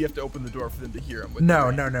does he have to open the door for them to hear him? With the No,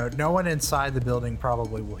 rain? no one inside the building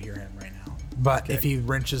probably will hear him right now. But if he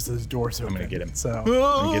wrenches those doors open, gonna get him. So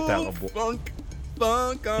Oh, Get that little funk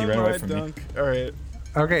on ran away my from me. dunk. All right.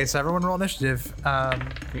 okay, so everyone roll initiative,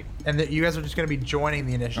 and that you guys are just going to be joining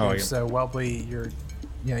the initiative. Oh, yeah. So Welby, you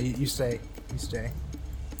stay. You stay.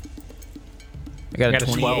 I got a got a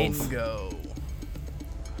 28. 12. Go.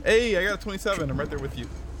 Hey, I got a 27. I'm right there with you.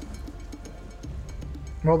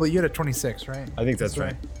 Welby, you had a 26, right? I think that's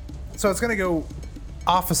right. So it's going to go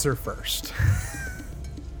officer first.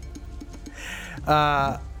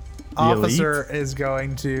 Officer is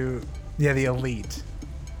going to, the elite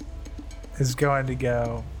is going to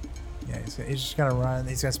go. Yeah, he's just gonna run.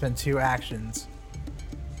 He's gonna spend 2 actions,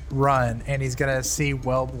 run, and he's gonna see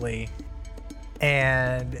Welby,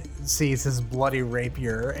 and sees his bloody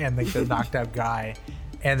rapier and the knocked out guy,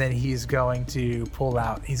 and then he's going to pull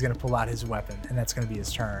out. He's gonna pull out his weapon, and that's gonna be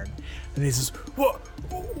his turn. And he says,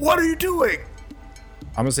 "What are you doing?"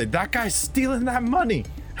 I'm gonna say that guy's stealing that money.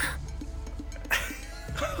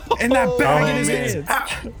 And that bag in his man.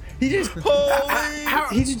 hands. He just.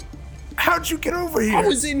 He just. How'd you get over here? I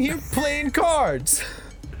was in here playing cards.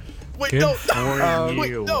 Wait, Good no. for Wait,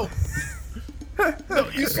 you. no. No,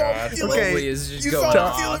 you saw him steal Okay. it. Welby is just You going saw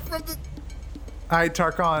him steal off. it from the. All right,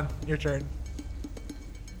 Tarkon, your turn.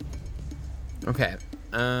 Okay.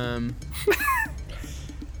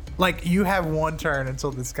 Like, you have 1 turn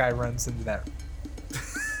until this guy runs into that.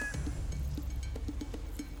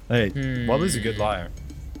 Hey, Welby's a good liar.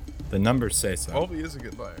 The numbers say so. Welby is a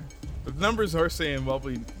good liar. The numbers are saying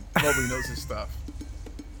Welby knows his stuff.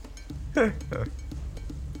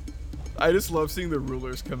 I just love seeing the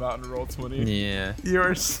rulers come out and roll 20. Yeah.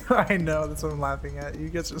 I know, that's what I'm laughing at. You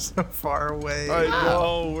guys are so far away. I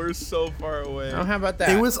know, we're so far away. Oh, how about that?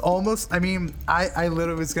 It was almost, I mean, I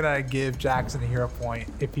literally was going to give Jackson a hero point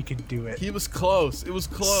if he could do it. He was close. It was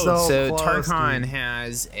close. So close, Tarkhan dude.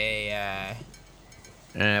 has a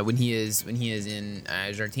when he is in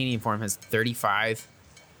Jartanian form has 35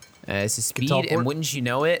 as his speed, teleport? and wouldn't you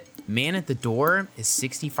know it, man at the door is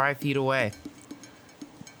 65 feet away.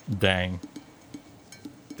 Dang.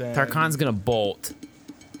 Dang. Tarkhan's gonna bolt.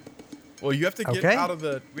 Well, you have to get Okay. out of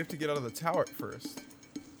the. We have to get out of the tower first.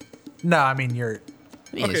 No, I mean, you're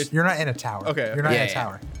Okay. not in a tower. Okay, You're not okay. in a Yeah,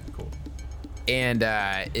 tower. Cool. And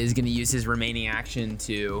is gonna use his remaining action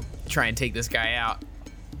to try and take this guy out.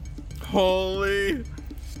 Holy.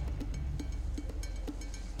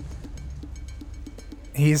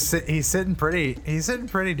 He's sitting pretty. He's sitting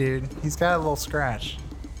pretty, dude. He's got a little scratch.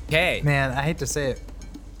 Okay. Man, I hate to say it.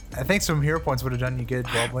 I think some hero points would have done you good,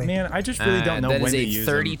 Wobbly. Man, I just really don't know that when is to a use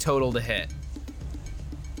 30 them. total to hit.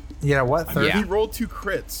 Yeah, what? 30? Yeah. He rolled 2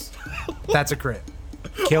 crits. That's a crit.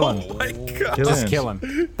 Kill Oh him. my god. Just kill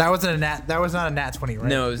him. That wasn't a nat. That was not a nat 20, right?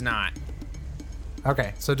 No, it was not.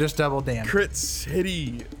 Okay, so just double damage. Crit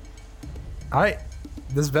City. All right,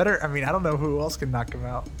 this better. I mean, I don't know who else can knock him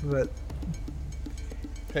out, but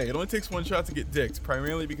Hey, it only takes 1 shot to get dicked,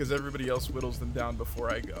 primarily because everybody else whittles them down before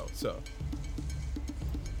I go. So,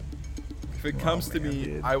 if it comes to man, me,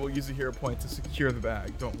 dude. I will use a hero point to secure the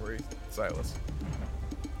bag. Don't worry, Silas.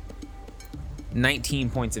 19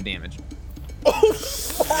 points of damage. All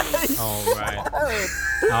right.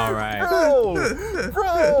 All right.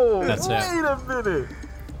 Bro, That's it. a minute.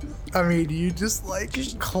 I mean, you just like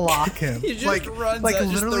clock him. He just like, runs like out,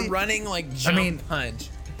 just literally. the running like jump mean- punch.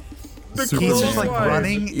 The He's just like clothesline.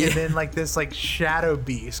 running, and then like this like shadow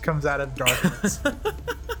beast comes out of darkness.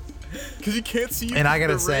 Because you can't see. And I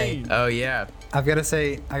gotta the say- rain. Oh yeah. I gotta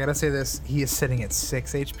say this. He is sitting at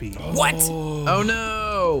 6 HP. What? Oh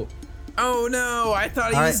no. Oh no. I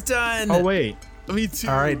thought he All was right. done. Oh wait. Me too.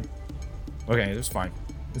 All right, Okay, it's fine.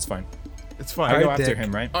 It's fine. It's I fine. go right, after Dick.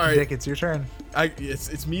 him, right? All right, Dick, it's your turn.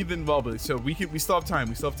 it's me then Wobbly. So we still have time.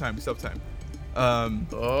 We still have time.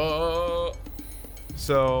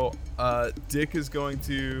 So Dick is going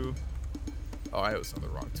to. Oh, I was on the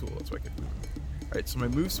wrong tool. That's why I could move him. All right, so my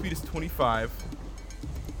move speed is 25.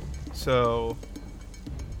 So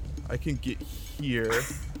I can get here,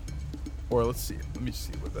 or let's see. Let me just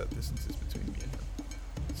see what that distance is between me and him.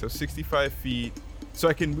 So 65 feet. So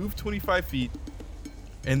I can move 25 feet,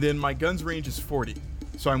 and then my gun's range is 40.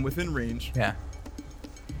 So I'm within range. Yeah.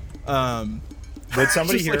 Did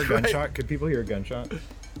somebody Just hear a like, right. gunshot? Could people hear a gunshot?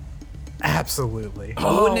 Absolutely.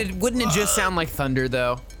 Wouldn't it just sound like thunder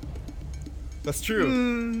though? That's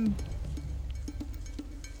true.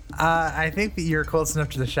 I think that you're close enough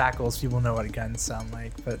to the shackles. People know what guns sound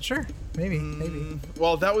like, but sure, maybe.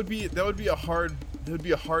 Well, that would be a hard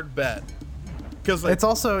bet. Because like It's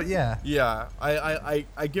also yeah. yeah,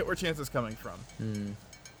 I get where Chance is coming from.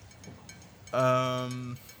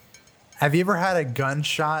 Have you ever had a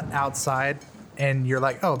gunshot outside and you're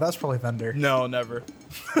like, oh, that's probably thunder? No, never.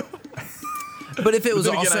 But if it was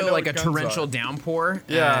then again, I also know like a what guns torrential are. downpour,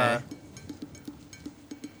 Yeah.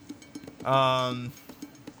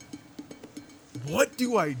 What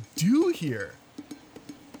do I do here?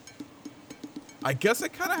 I guess I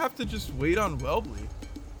kind of have to just wait on Welbley.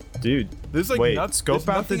 Dude, There's like wait, nuts- scope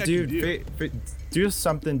there's out the nothing I can dude. do. Do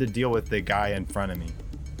something to deal with the guy in front of me.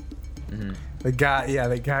 The guy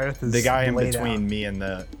with his The guy in blade between out. me and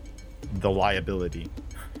the liability.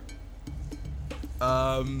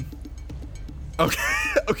 Okay.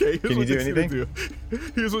 Okay. Here's Can you what do Dick's gonna anything? do.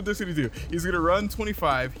 Here's what Dick's gonna do. He's gonna run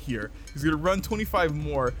 25 here. He's gonna run 25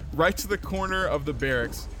 more right to the corner of the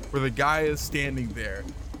barracks where the guy is standing there.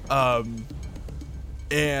 And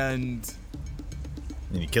And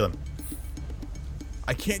you kill him.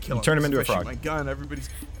 I can't kill him. turn him into If a I shoot frog. My gun. Everybody's.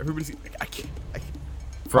 I can't.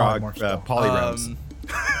 Frog, Polymorph spell. polyrounds.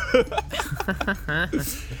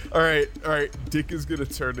 All right. Dick is gonna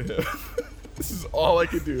turn to him. This is all I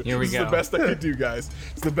can do. Here we This is go. the best I can do, guys.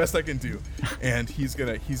 It's the best I can do. And he's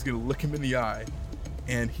gonna look him in the eye,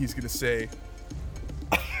 and he's gonna say,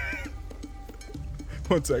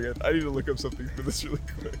 "1 second. I need to look up something for this really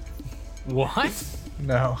quick." What?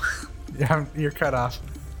 No. Yeah, you're cut off.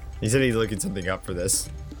 He said he's looking something up for this.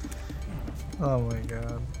 Oh my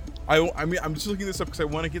god. I mean, I'm just looking this up because I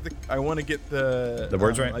want to get the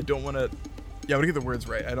words right? I don't want to. Yeah, I want to get the words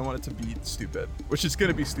right. I don't want it to be stupid, which is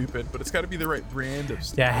gonna be stupid, but it's got to be the right brand of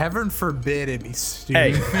stupid. Yeah, heaven forbid it be Hey,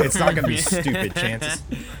 stupid. it's not gonna be stupid, Chances.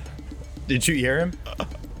 Did you hear him?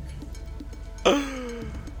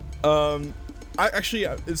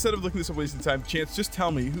 Instead of looking this up wasting time, Chance, just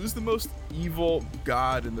tell me, who's the most evil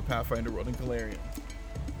god in the Pathfinder world in Galarian?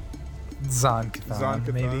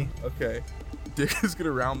 Zon-Kuthon, maybe. Okay. Dick is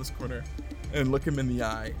gonna round this corner and look him in the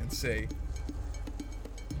eye and say,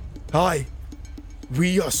 "Hi,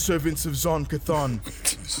 we are servants of Zon-Kuthon.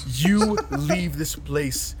 You leave this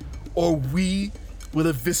place, or we will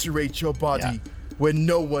eviscerate your body where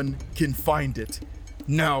no one can find it.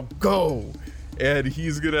 Now go!" And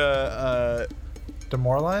he's gonna,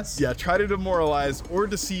 Demoralize? yeah, try to demoralize or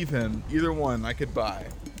deceive him. Either one I could buy.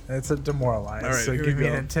 It's a demoralize. All right, so here give we me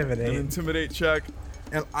go. an intimidate. An intimidate check,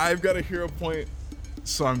 and I've got a hero point,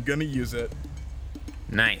 so I'm gonna use it.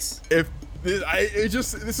 Nice. If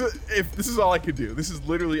this is all I can do. This is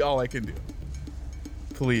literally all I can do.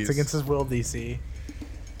 Please. It's against his will DC.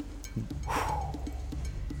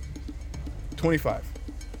 25.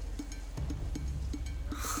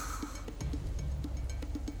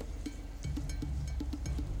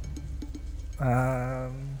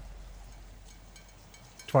 Um,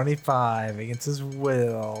 25 against his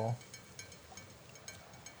will.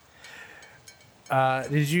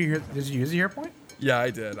 Did you use a hero point? Yeah, I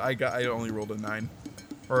did. I only rolled a 9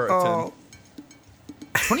 or a 10.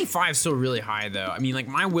 25 is still really high though. I mean, like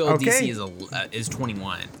my will Okay. DC is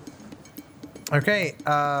 21. Okay,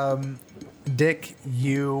 Dick,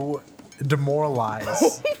 you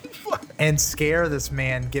demoralize and scare this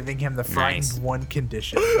man, giving him the frightened Nice. one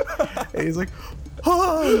condition. And he's like,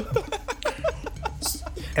 "Ah!"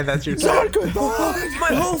 And that's your turn.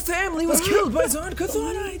 My whole family was killed by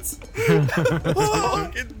Zon-Kuthonites.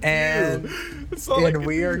 And That's all I and can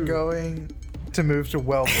we are do. going to move to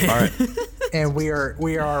Welbley. All right. And we are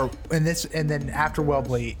and this, and then after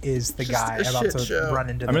Welbley is the guy a about shit to show. run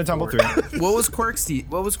into I'm the gonna tumble fort. through. What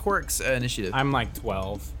was Quark's initiative? I'm like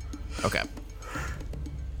 12. Okay.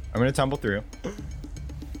 I'm gonna tumble through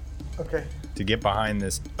Okay. to get behind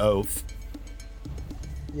this oaf.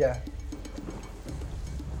 Yeah.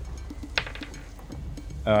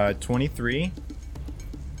 23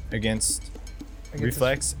 against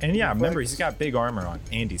reflex, and yeah, remember he's got big armor on,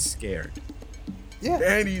 and he's scared. Yeah.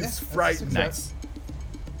 And he's frightened. Nice.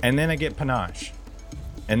 And then I get panache,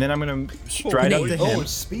 and then I'm gonna stride up to him,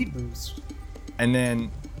 Speed boost. and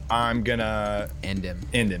then I'm gonna End him.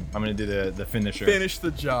 end him. I'm gonna do the finisher. Finish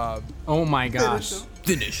the job. Oh my gosh.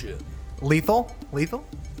 Finish it. Lethal.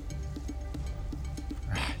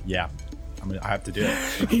 Yeah, I have to do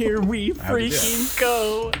it. Here we have to do it. freaking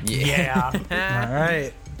go. Yeah. All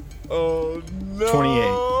right. Oh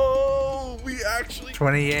no! 28. We actually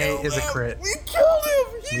 28 killed is a him. crit. We killed him.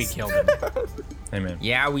 We He's killed him. dead. Hey man.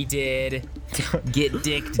 Yeah, we did. Get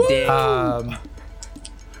dicked, dick.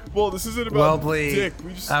 Well, this isn't about Welbley. Dick.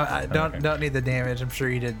 We just I Okay. don't need the damage. I'm sure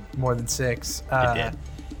you did more than 6. I did.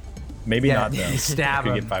 Maybe yeah, not though. you stab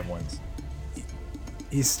Could him. get 5 ones.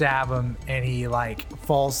 You stab him, and he like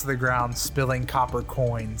falls to the ground, spilling copper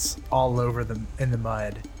coins all over them in the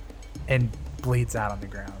mud, and bleeds out on the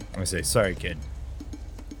ground. I'm gonna say sorry, kid.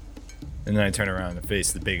 And then I turn around and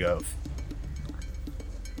face the big oaf.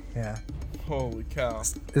 Yeah. holy cow.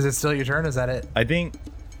 Is it still your turn? Is that it? I don't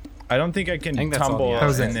think I can think that's all tumble the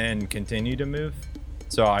actions. and then continue to move.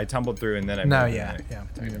 So I tumbled through and then I No. moved Yeah. and Yeah. I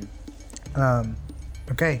attacked him.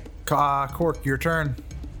 Okay. Cork, your turn.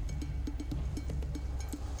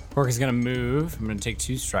 Quark is gonna move. I'm gonna take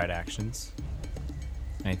 2 stride actions.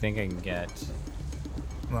 I think I can get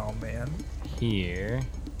Oh man. here.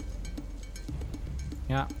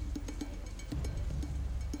 Yeah.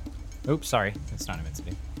 Oops, sorry. That's not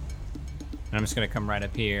invincibility. And I'm just gonna come right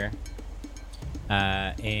up here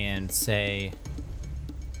and say,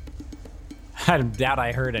 I doubt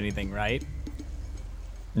I heard anything, right?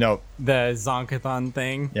 Nope. The Zonkathon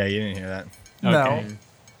thing. Yeah, you didn't hear that. Okay.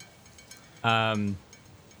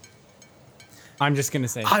 I'm just gonna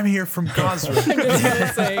say. I'm here from Gosra.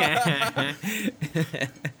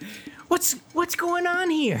 What's going on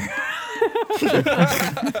here?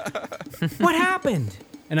 What happened?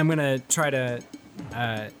 And I'm gonna try to,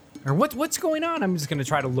 or what's going on? I'm just gonna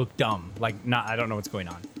try to look dumb, like I don't know what's going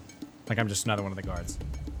on, like I'm just another one of the guards.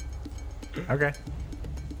 Okay.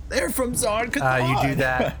 They're from Zon-Kuthon. You do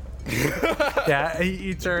that. Yeah.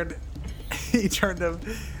 You turned him,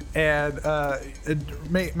 and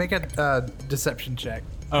make a deception check.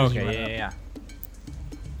 as you run Okay, up. yeah.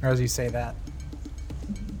 Or as you say that.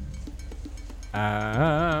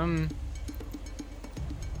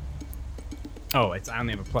 Oh, I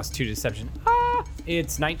only have a +2 deception.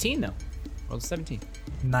 It's 19 though. Rolled a 17.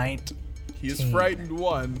 Night. He's frightened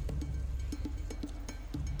one.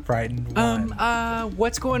 Frightened one.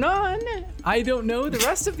 What's going on? I don't know the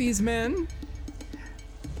rest of these men.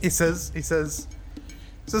 He says,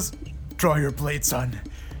 Draw your blade, son.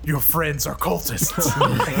 Your friends are cultists.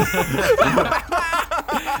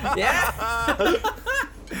 Yeah.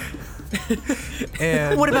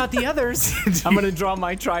 And What about the others? I'm gonna draw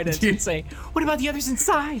my trident and say, what about the others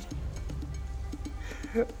inside?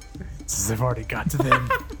 since I've already got to them.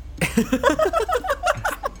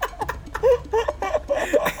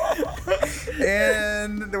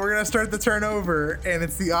 And we're gonna start the turnover, and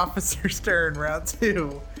it's the officer's turn, round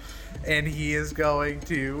 2. And he is going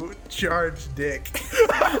to charge Dick.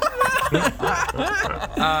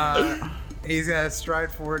 He's gonna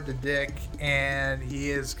stride forward to Dick, and he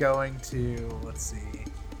is going to, let's see.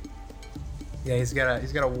 Yeah, he's got a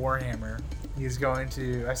warhammer. He's going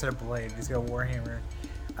to, I said a blade. He's got a warhammer.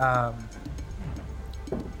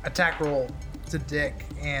 Attack roll to Dick,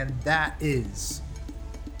 and that is.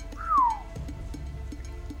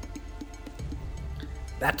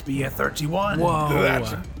 That'd be a 31.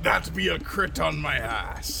 Whoa. That'd be a crit on my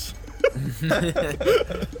ass.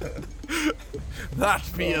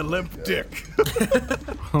 That'd be a limp dick.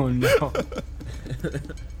 Oh no. All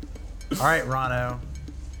right, Rano.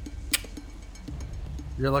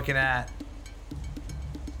 You're looking at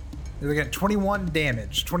 21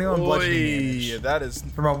 damage, 21 bludgeoning damage That is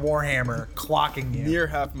from a warhammer clocking you. near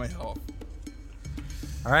half my health.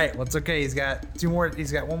 All right, well, it's okay. He's got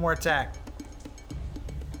one more attack.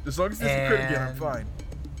 As long as it's a crit again, I'm And- fine.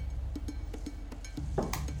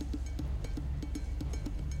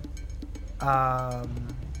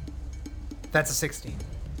 That's a 16.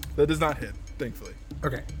 That does not hit, thankfully.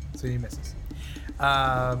 Okay, so he misses.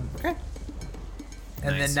 Okay.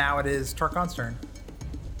 And Nice. then now it is Tarkon's turn.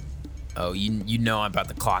 Oh, you know I'm about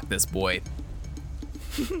to clock this boy.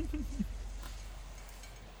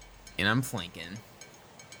 And I'm flanking.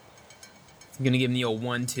 I'm gonna give him the old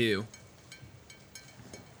 1-2.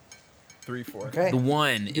 3, 4. Okay. The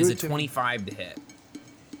 1 Do is it a to me. 25 to hit.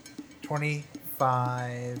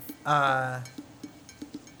 25.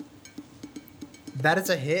 That is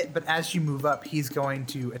a hit, but as you move up, he's going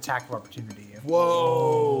to attack of opportunity.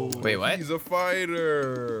 Whoa. Wait, what? He's a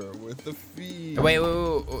fighter with the feet. Wait.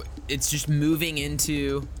 It's just moving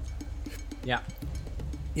into. Yeah.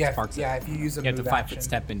 Yeah, Sparks it. if you use a You have to move 5-foot action.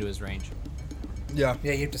 step into his range. Yeah.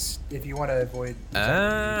 Yeah, you have to if you want to avoid.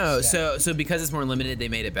 Oh, step. so because it's more limited, they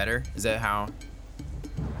made it better. Is that how?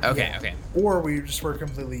 Okay. Yeah. Okay. Or we just were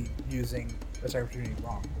completely using attack opportunity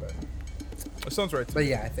wrong, but That sounds right to but me.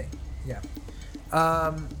 yeah, I think yeah.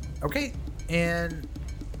 Okay, and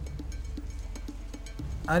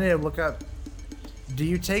I need to look up. Do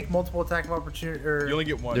you take multiple attack of opportunity or You only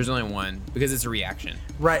get one. There's only one because it's a reaction.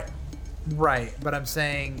 right? But I'm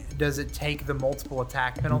saying, does it take the multiple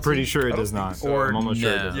attack penalty? I'm pretty sure it I does don't not. think so. Or I'm almost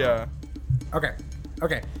sure it no. does not. Yeah.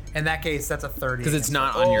 Okay. In that case, that's a 30. Because it's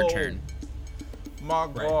against not on your Oh. turn. My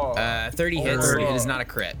God. 30 hits. Oh. It is not a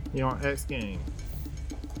crit. You know, X game.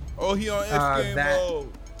 Oh, he on X game that-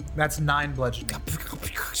 mode. That's 9 bludgeoning.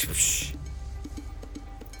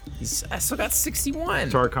 I still got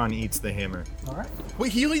 61. Tarkon eats the hammer. All right.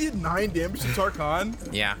 Wait, he only did 9 damage to Tarkon?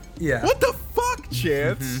 Yeah. Yeah. What the fuck,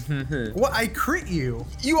 Chance? What? I crit you.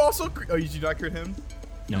 You also oh, you did not crit him?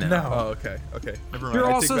 No. Oh, okay. Never mind. You're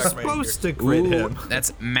I also take back my anger. supposed to crit him.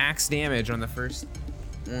 That's max damage on the first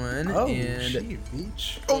one. Oh, and shoot,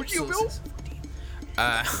 Beach. Oh, you will?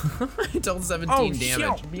 I told 17 Oh,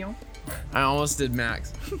 damage. I almost did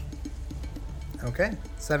max. Okay.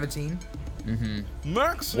 17.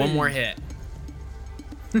 Max. One more hit.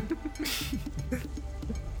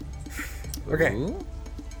 Okay. Ooh.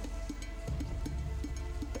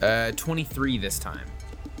 23 this time.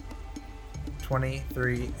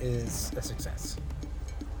 23 is a success.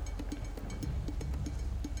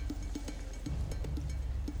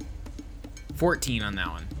 14 on that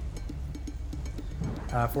one.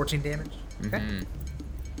 14 damage. Okay.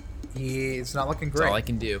 It's not looking That's great. all I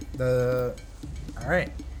can do. All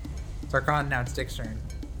right. Tarkon, now it's Dick's turn.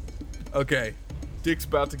 Okay. Dick's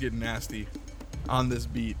about to get nasty on this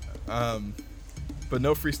beat. But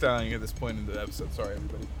no freestyling at this point in the episode. Sorry,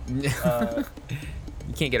 everybody.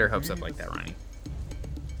 You can't get her hopes up like that, Ronnie.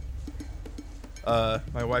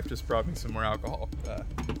 My wife just brought me some more alcohol.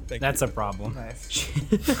 Thank That's you. a problem. Nice.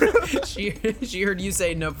 she heard you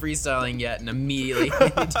say no freestyling yet and immediately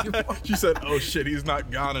She said, "Oh shit, he's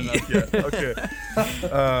not gone enough yet." Okay.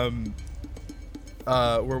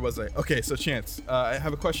 Where was I? Okay, so Chance, I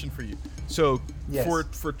have a question for you. So Yes.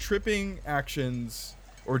 for tripping actions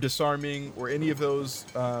or disarming or any of those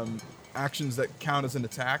actions that count as an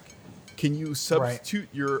attack, can you substitute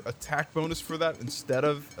your attack bonus for that instead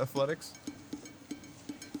of athletics?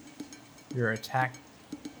 Your attack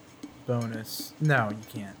bonus. No, you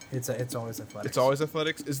can't. It's always athletics. It's always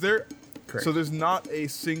athletics. Is there? Correct. So there's not a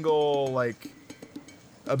single like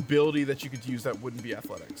ability that you could use that wouldn't be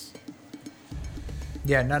athletics.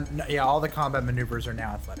 Yeah, all the combat maneuvers are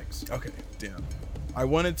now athletics. Okay, damn. I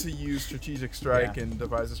wanted to use strategic strike Yeah. and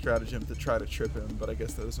devise a stratagem to try to trip him, but I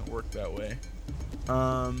guess that doesn't work that way.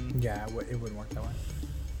 Yeah, it wouldn't work that way.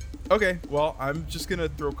 Okay, well, I'm just gonna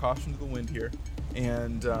throw caution to the wind here,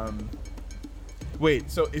 and wait.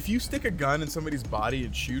 So if you stick a gun in somebody's body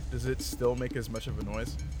and shoot, does it still make as much of a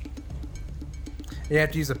noise? You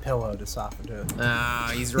have to use a pillow to soften it.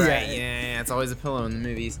 Ah, he's right. Yeah. Yeah, it's always a pillow in the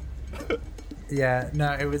movies. Yeah,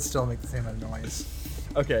 no, it would still make the same amount of noise.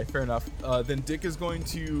 Okay, fair enough. Then Dick is going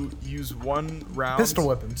to use one round Pistol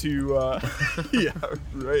whip him. to yeah,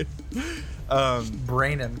 right.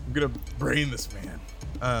 Brain him. I'm gonna brain this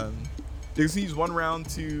man. Dick's gonna use one round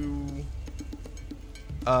to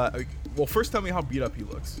well, first tell me how beat up he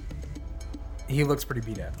looks. He looks pretty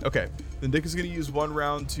beat up. Okay, then Dick is gonna use one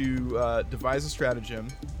round to devise a stratagem,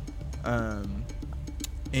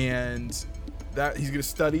 and that he's gonna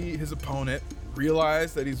study his opponent,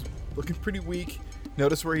 realize that he's looking pretty weak,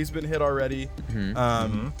 notice where he's been hit already,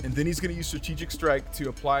 and then he's gonna use strategic strike to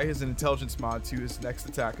apply his intelligence mod to his next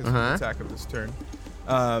attack as an attack of this turn.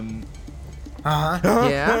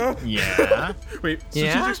 Yeah. Yeah. Wait,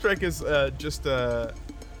 strategic Yeah? strike is just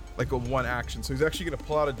like a one action, so he's actually gonna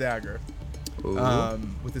pull out a dagger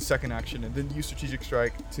with his second action, and then use strategic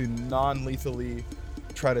strike to non-lethally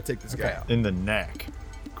try to take this guy out. In the neck.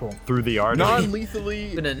 Cool. Through the artery.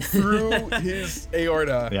 Non-lethally through his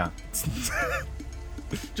aorta. Yeah.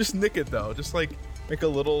 Just nick it though. Just like make a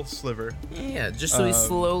little sliver. Yeah, just so he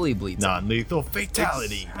slowly bleeds. out. Non-lethal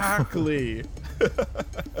fatality. Exactly.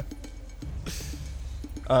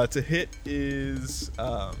 To hit is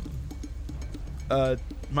 -2,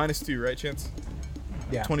 right, Chance?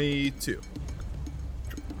 Yeah. 22.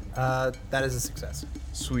 That is a success.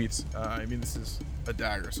 Sweet. I mean, this is a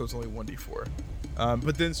dagger, so it's only 1d4.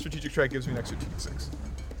 But then strategic strike gives me an extra 2d6.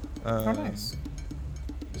 Nice.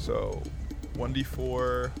 So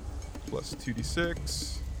 1d4 plus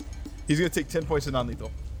 2d6. He's gonna take 10 points of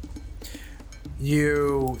non-lethal.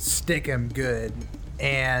 You stick him good,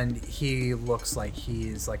 and he looks like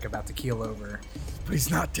he's like about to keel over. But he's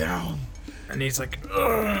not down. And he's like,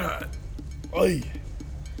 Oi.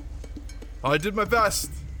 I did my best.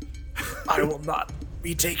 I will not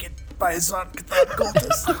be taken by his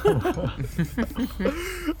cultist.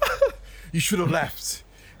 You should have left.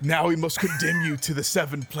 Now we must condemn you to the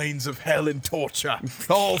 7 planes of hell and torture.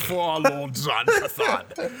 All for our Lord Zan-Kathan.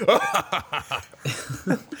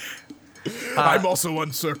 I'm also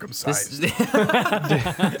uncircumcised.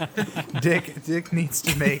 Dick needs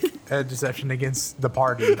to make a deception against the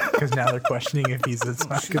party because now they're questioning if he's a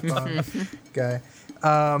Zan-Kathan guy.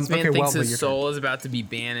 This man okay, thinks well, his soul is about to be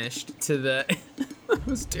banished to the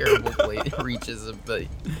most terrible reaches of the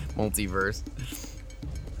multiverse.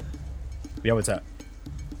 Yeah, what's that?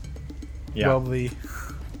 Yeah. Welby,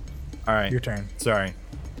 All right. your turn. Sorry.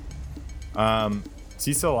 Is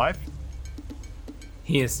he still alive?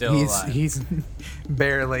 He is still alive. He's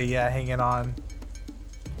barely hanging on.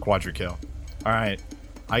 Quadra kill. All right.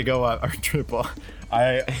 I go up or triple.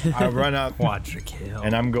 I run up Quadra kill.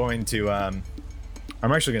 and I'm going to I'm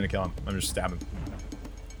actually gonna kill him. I'm just stab him.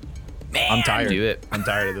 Man, I'm tired. Do it. I'm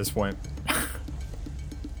tired at this point.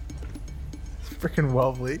 Freaking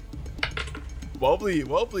Welby. Welby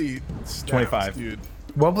snaps, 25. dude.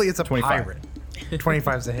 Welby is a 25. pirate.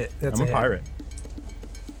 25's a hit. That's I'm a hit. pirate.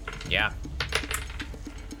 Yeah.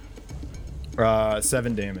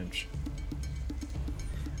 7 damage.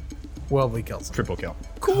 Welby kills him. Triple kill.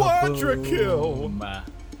 Quadra kill.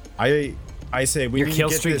 I say we Your need kill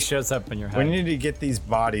to get streak this, shows up in your we head. need to get these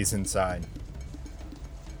bodies inside.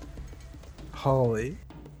 Holy.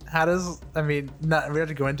 How does, I mean, not, we have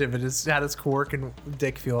to go into it, but how does Quark and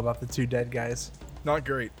Dick feel about the 2 dead guys? Not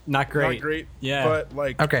great. Not great. Not great. Yeah. But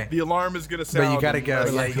like, Okay. the alarm is gonna sound. But you gotta go. and,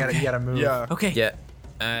 Yeah, like, you gotta move. Yeah. Okay.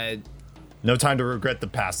 Yeah. No time to regret the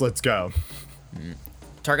past. Let's go.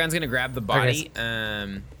 Targon's gonna grab the body,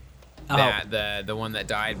 the one that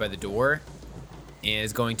died by the door, and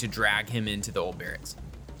is going to drag him into the old barracks.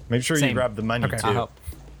 Make sure you Same. grab the money Okay. too. I'll help.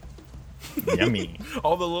 Yummy.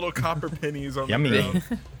 All the little copper pennies on Yummy. the ground.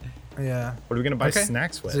 Yeah. What are we gonna buy Okay.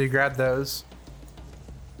 snacks with? So you grab those.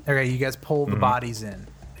 Okay, you guys pull the bodies in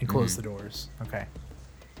and close the doors. Okay.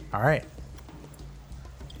 All right.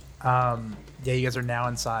 Yeah, you guys are now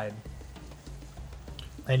inside.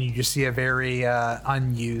 And you just see a very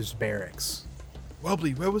unused barracks.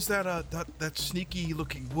 Welby, where was that that sneaky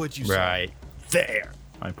looking wood you saw? Right there.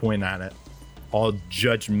 I point at it, all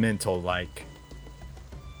judgmental like.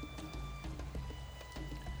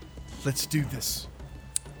 Let's do this.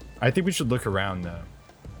 I think we should look around though.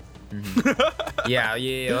 Yeah.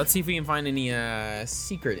 Let's see if we can find any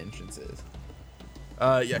secret entrances.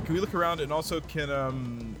 Yeah, can we look around? And also,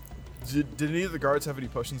 can did any of the guards have any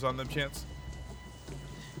potions on them, chance?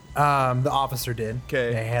 The officer did.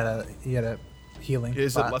 'Kay. He had a healing.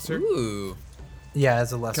 Is it spot. lesser? Ooh. Yeah,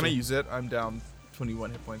 it's a lesser. Can I use it? I'm down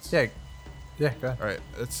 21 hit points. Yeah. Yeah, go ahead. All right,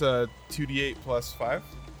 it's 2d8 plus 5.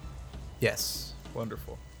 Yes.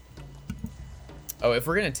 Wonderful. Oh, if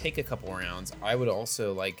we're gonna take a couple rounds, I would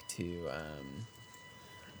also like to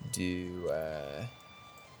do.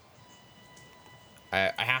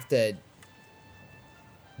 I have to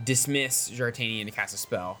dismiss Jartanian to cast a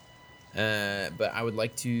spell, but I would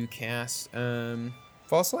like to cast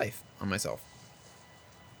False Life on myself.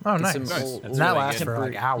 Oh, Get nice. some Nice. old- And old that like lasts for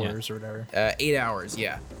like temporary- hours or whatever. 8 hours,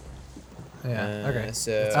 yeah. Yeah. Okay.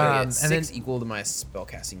 So and I get then 6 equal to my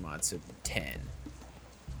spellcasting mod, so 10.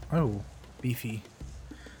 oh, beefy.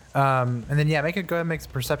 And then yeah, go ahead and make a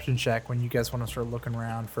perception check when you guys want to start looking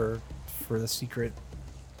around for the secret.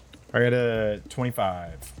 I got a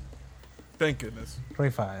 25. Thank goodness.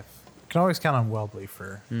 25. Can always count on Welbley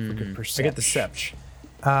for good I perception. get the Sepch.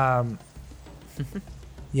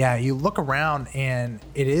 Yeah, you look around and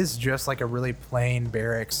it is just like a really plain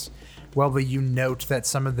barracks. Welbley, you note that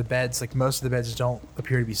some of the beds, like most of the beds, don't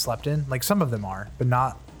appear to be slept in. Like some of them are, but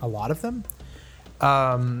not a lot of them.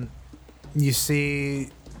 You see,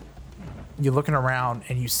 you're looking around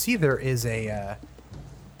and you see there is a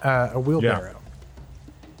wheelbarrow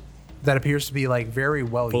that appears to be like very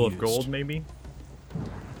well Full used. of gold, maybe?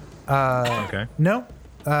 Okay. No,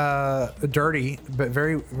 dirty, but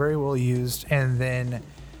very, very well used. And then,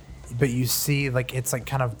 but you see like it's like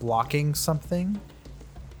kind of blocking something,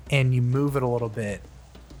 and you move it a little bit,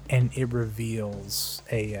 and it reveals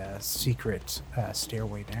a secret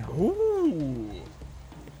stairway down. Ooh.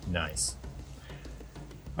 Nice.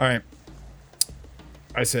 All right.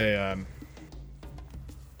 I say,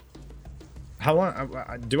 how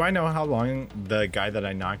long? Do I know how long the guy that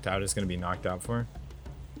I knocked out is going to be knocked out for?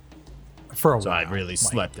 For a So while. I really like,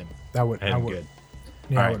 slept him. I would. Had I him would. good.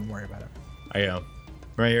 Yeah, All I right. wouldn't worry about it. I go.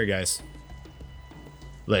 Right here, guys.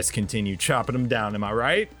 Let's continue chopping them down. Am I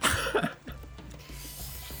right?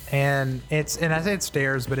 And I say it's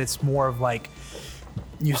stairs, but it's more of like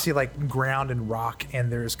you see like ground and rock,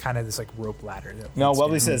 and there's kind of this like rope ladder. That No, leads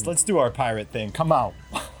Welby down. says, let's do our pirate thing. Come out.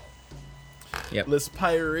 Let's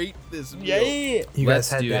pirate this. Yeah. You guys Let's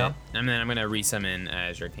head do down. it. And then I'm going to resummon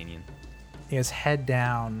Jartanian. You guys head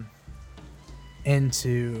down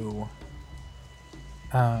into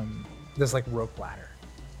this like rope ladder,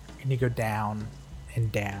 and you go down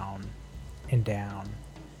and down and down,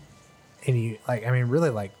 and you like really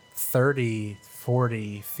like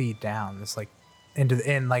 30-40 feet down. This like into the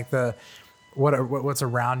end, like the what's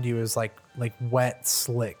around you is like wet,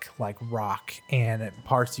 slick, like rock, and at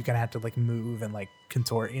parts you kind of have to like move and like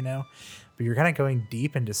contort, but you're kind of going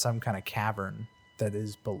deep into some kind of cavern that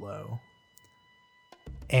is below.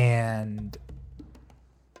 And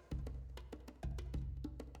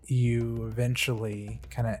you eventually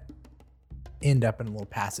kind of end up in a little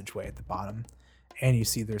passageway at the bottom, and you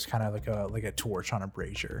see there's kind of like a torch on a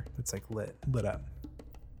brazier that's like lit up.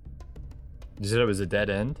 You said it was a dead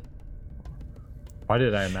end? Why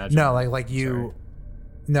did I imagine? No, like you.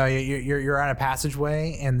 No, you're on a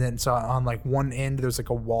passageway, and then so on like one end there's like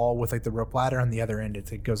a wall with like the rope ladder, on the other end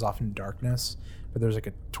it goes off into darkness, but there's like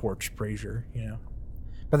a torch brazier,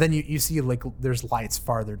 But then you see like there's lights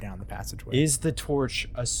farther down the passageway. Is the torch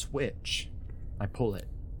a switch? I pull it.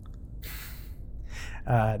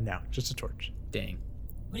 No, just a torch. Dang.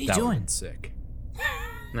 What are you That would've doing? been sick.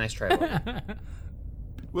 Nice try. Logan.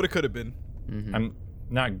 What it could have been. I'm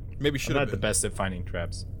not. Maybe should I'm have not the been. best at finding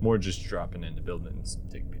traps. More just dropping into buildings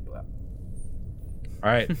and taking people out. All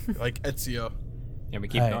right. Like Ezio. Yeah, we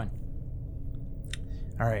keep Alright. going.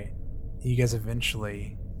 All right, you guys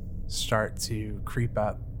eventually start to creep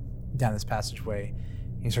up down this passageway.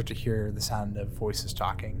 You start to hear the sound of voices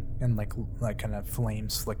talking and like kind of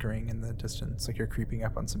flames flickering in the distance, like you're creeping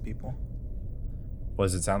up on some people. What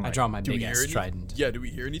does it sound I like? draw my Do we big hear ass anything? trident. Yeah, do we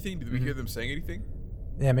hear anything? Did we hear them saying anything?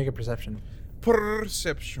 Yeah, make a perception.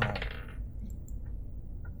 Perception.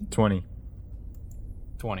 20.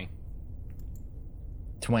 20.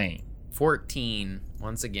 20. 14,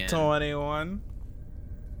 once again. 21.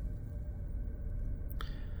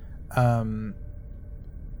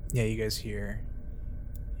 Yeah, you guys hear.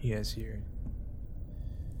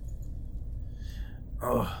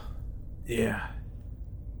 Oh, yeah.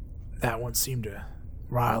 That one seemed to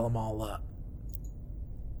rile them all up.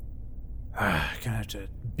 Gonna have to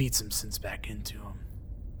beat some sense back into them.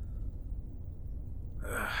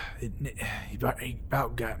 He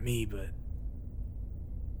about got me, but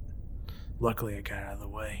luckily I got out of the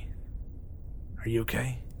way. Are you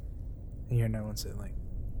okay? And you hear no one say, like,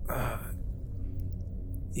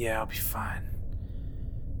 yeah, I'll be fine.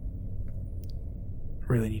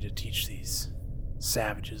 Really need to teach these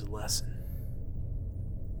savages a lesson.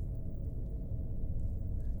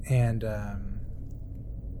 And,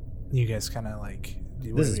 you guys kind of like...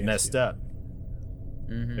 This is messed up.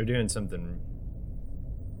 They're doing something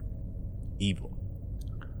evil.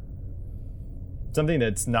 Something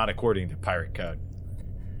that's not according to pirate code.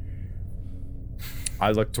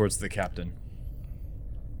 I look towards the captain.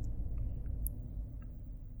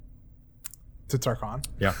 To Tarkon?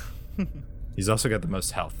 Yeah. He's also got the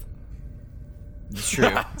most health. It's true.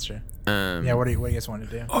 That's true. Yeah, what do you guys want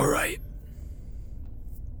to do? All right.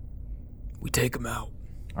 We take him out.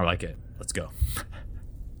 I like it. Let's go.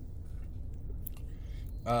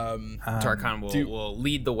 Tarkon will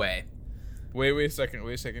lead the way. Wait a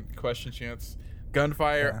second. Question chance.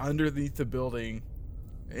 Gunfire underneath the building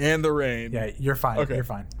and the rain. Yeah, you're fine. Okay. You're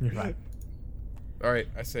fine. All right,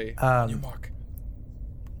 I say you mark.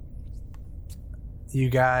 You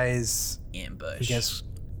guys Ambush.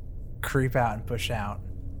 creep out and push out.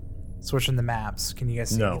 Switching the maps. Can you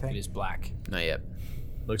guys see No. anything? It is black. Not yet.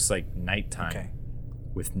 Looks like nighttime Okay.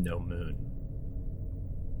 with no moon.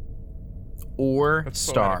 Or That's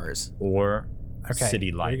stars. Or Okay, city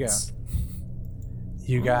here you lights.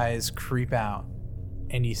 You guys creep out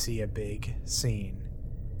and you see a big scene.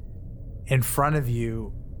 In front of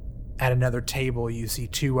you, at another table, you see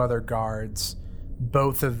two other guards,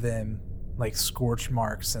 both of them like scorch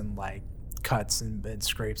marks and like cuts and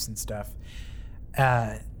scrapes and stuff.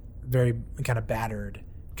 Very kind of battered,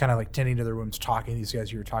 kind of like tending to their wounds, talking to these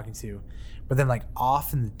guys you were talking to. But then like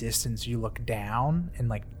off in the distance, you look down and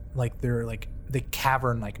like they're like the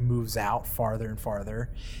cavern like moves out farther and farther.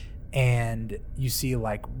 And you see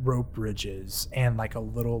like rope bridges and like a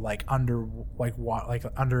little like underground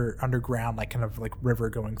like kind of like river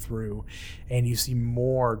going through, and you see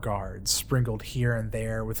more guards sprinkled here and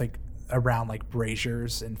there with like around like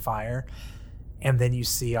braziers and fire. And then you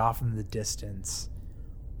see off in the distance,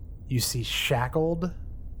 you see shackled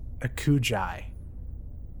Akujai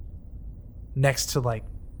next to like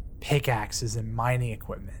pickaxes and mining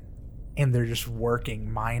equipment. And they're just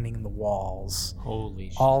mining the walls. Holy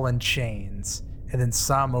shit. All in chains. And then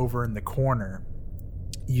some over in the corner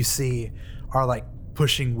you see are like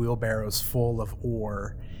pushing wheelbarrows full of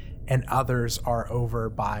ore, and others are over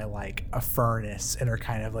by like a furnace and are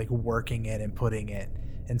kind of like working it and putting it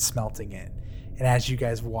and smelting it. And as you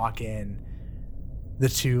guys walk in, the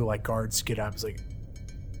two like guards get up. It's like,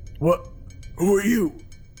 what? Who are you?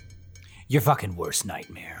 Your fucking worst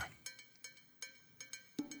nightmare.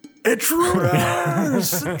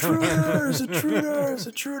 Intruders! Intruders!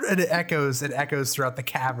 And it echoes throughout the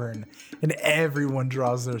cavern, and everyone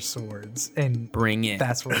draws their swords. And Bring it.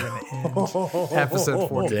 that's where we're gonna end episode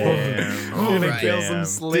 44. Damn. All right. Kill some Damn.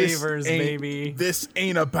 slavers, baby. This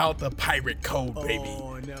ain't about the pirate code, baby.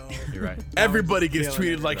 Oh no. You're right. Everybody gets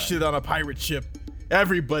treated like shit on a pirate ship.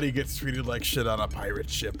 Everybody gets treated like shit on a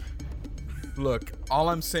pirate ship. Look, all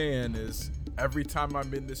I'm saying is every time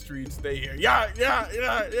I'm in the streets, they hear, yeah.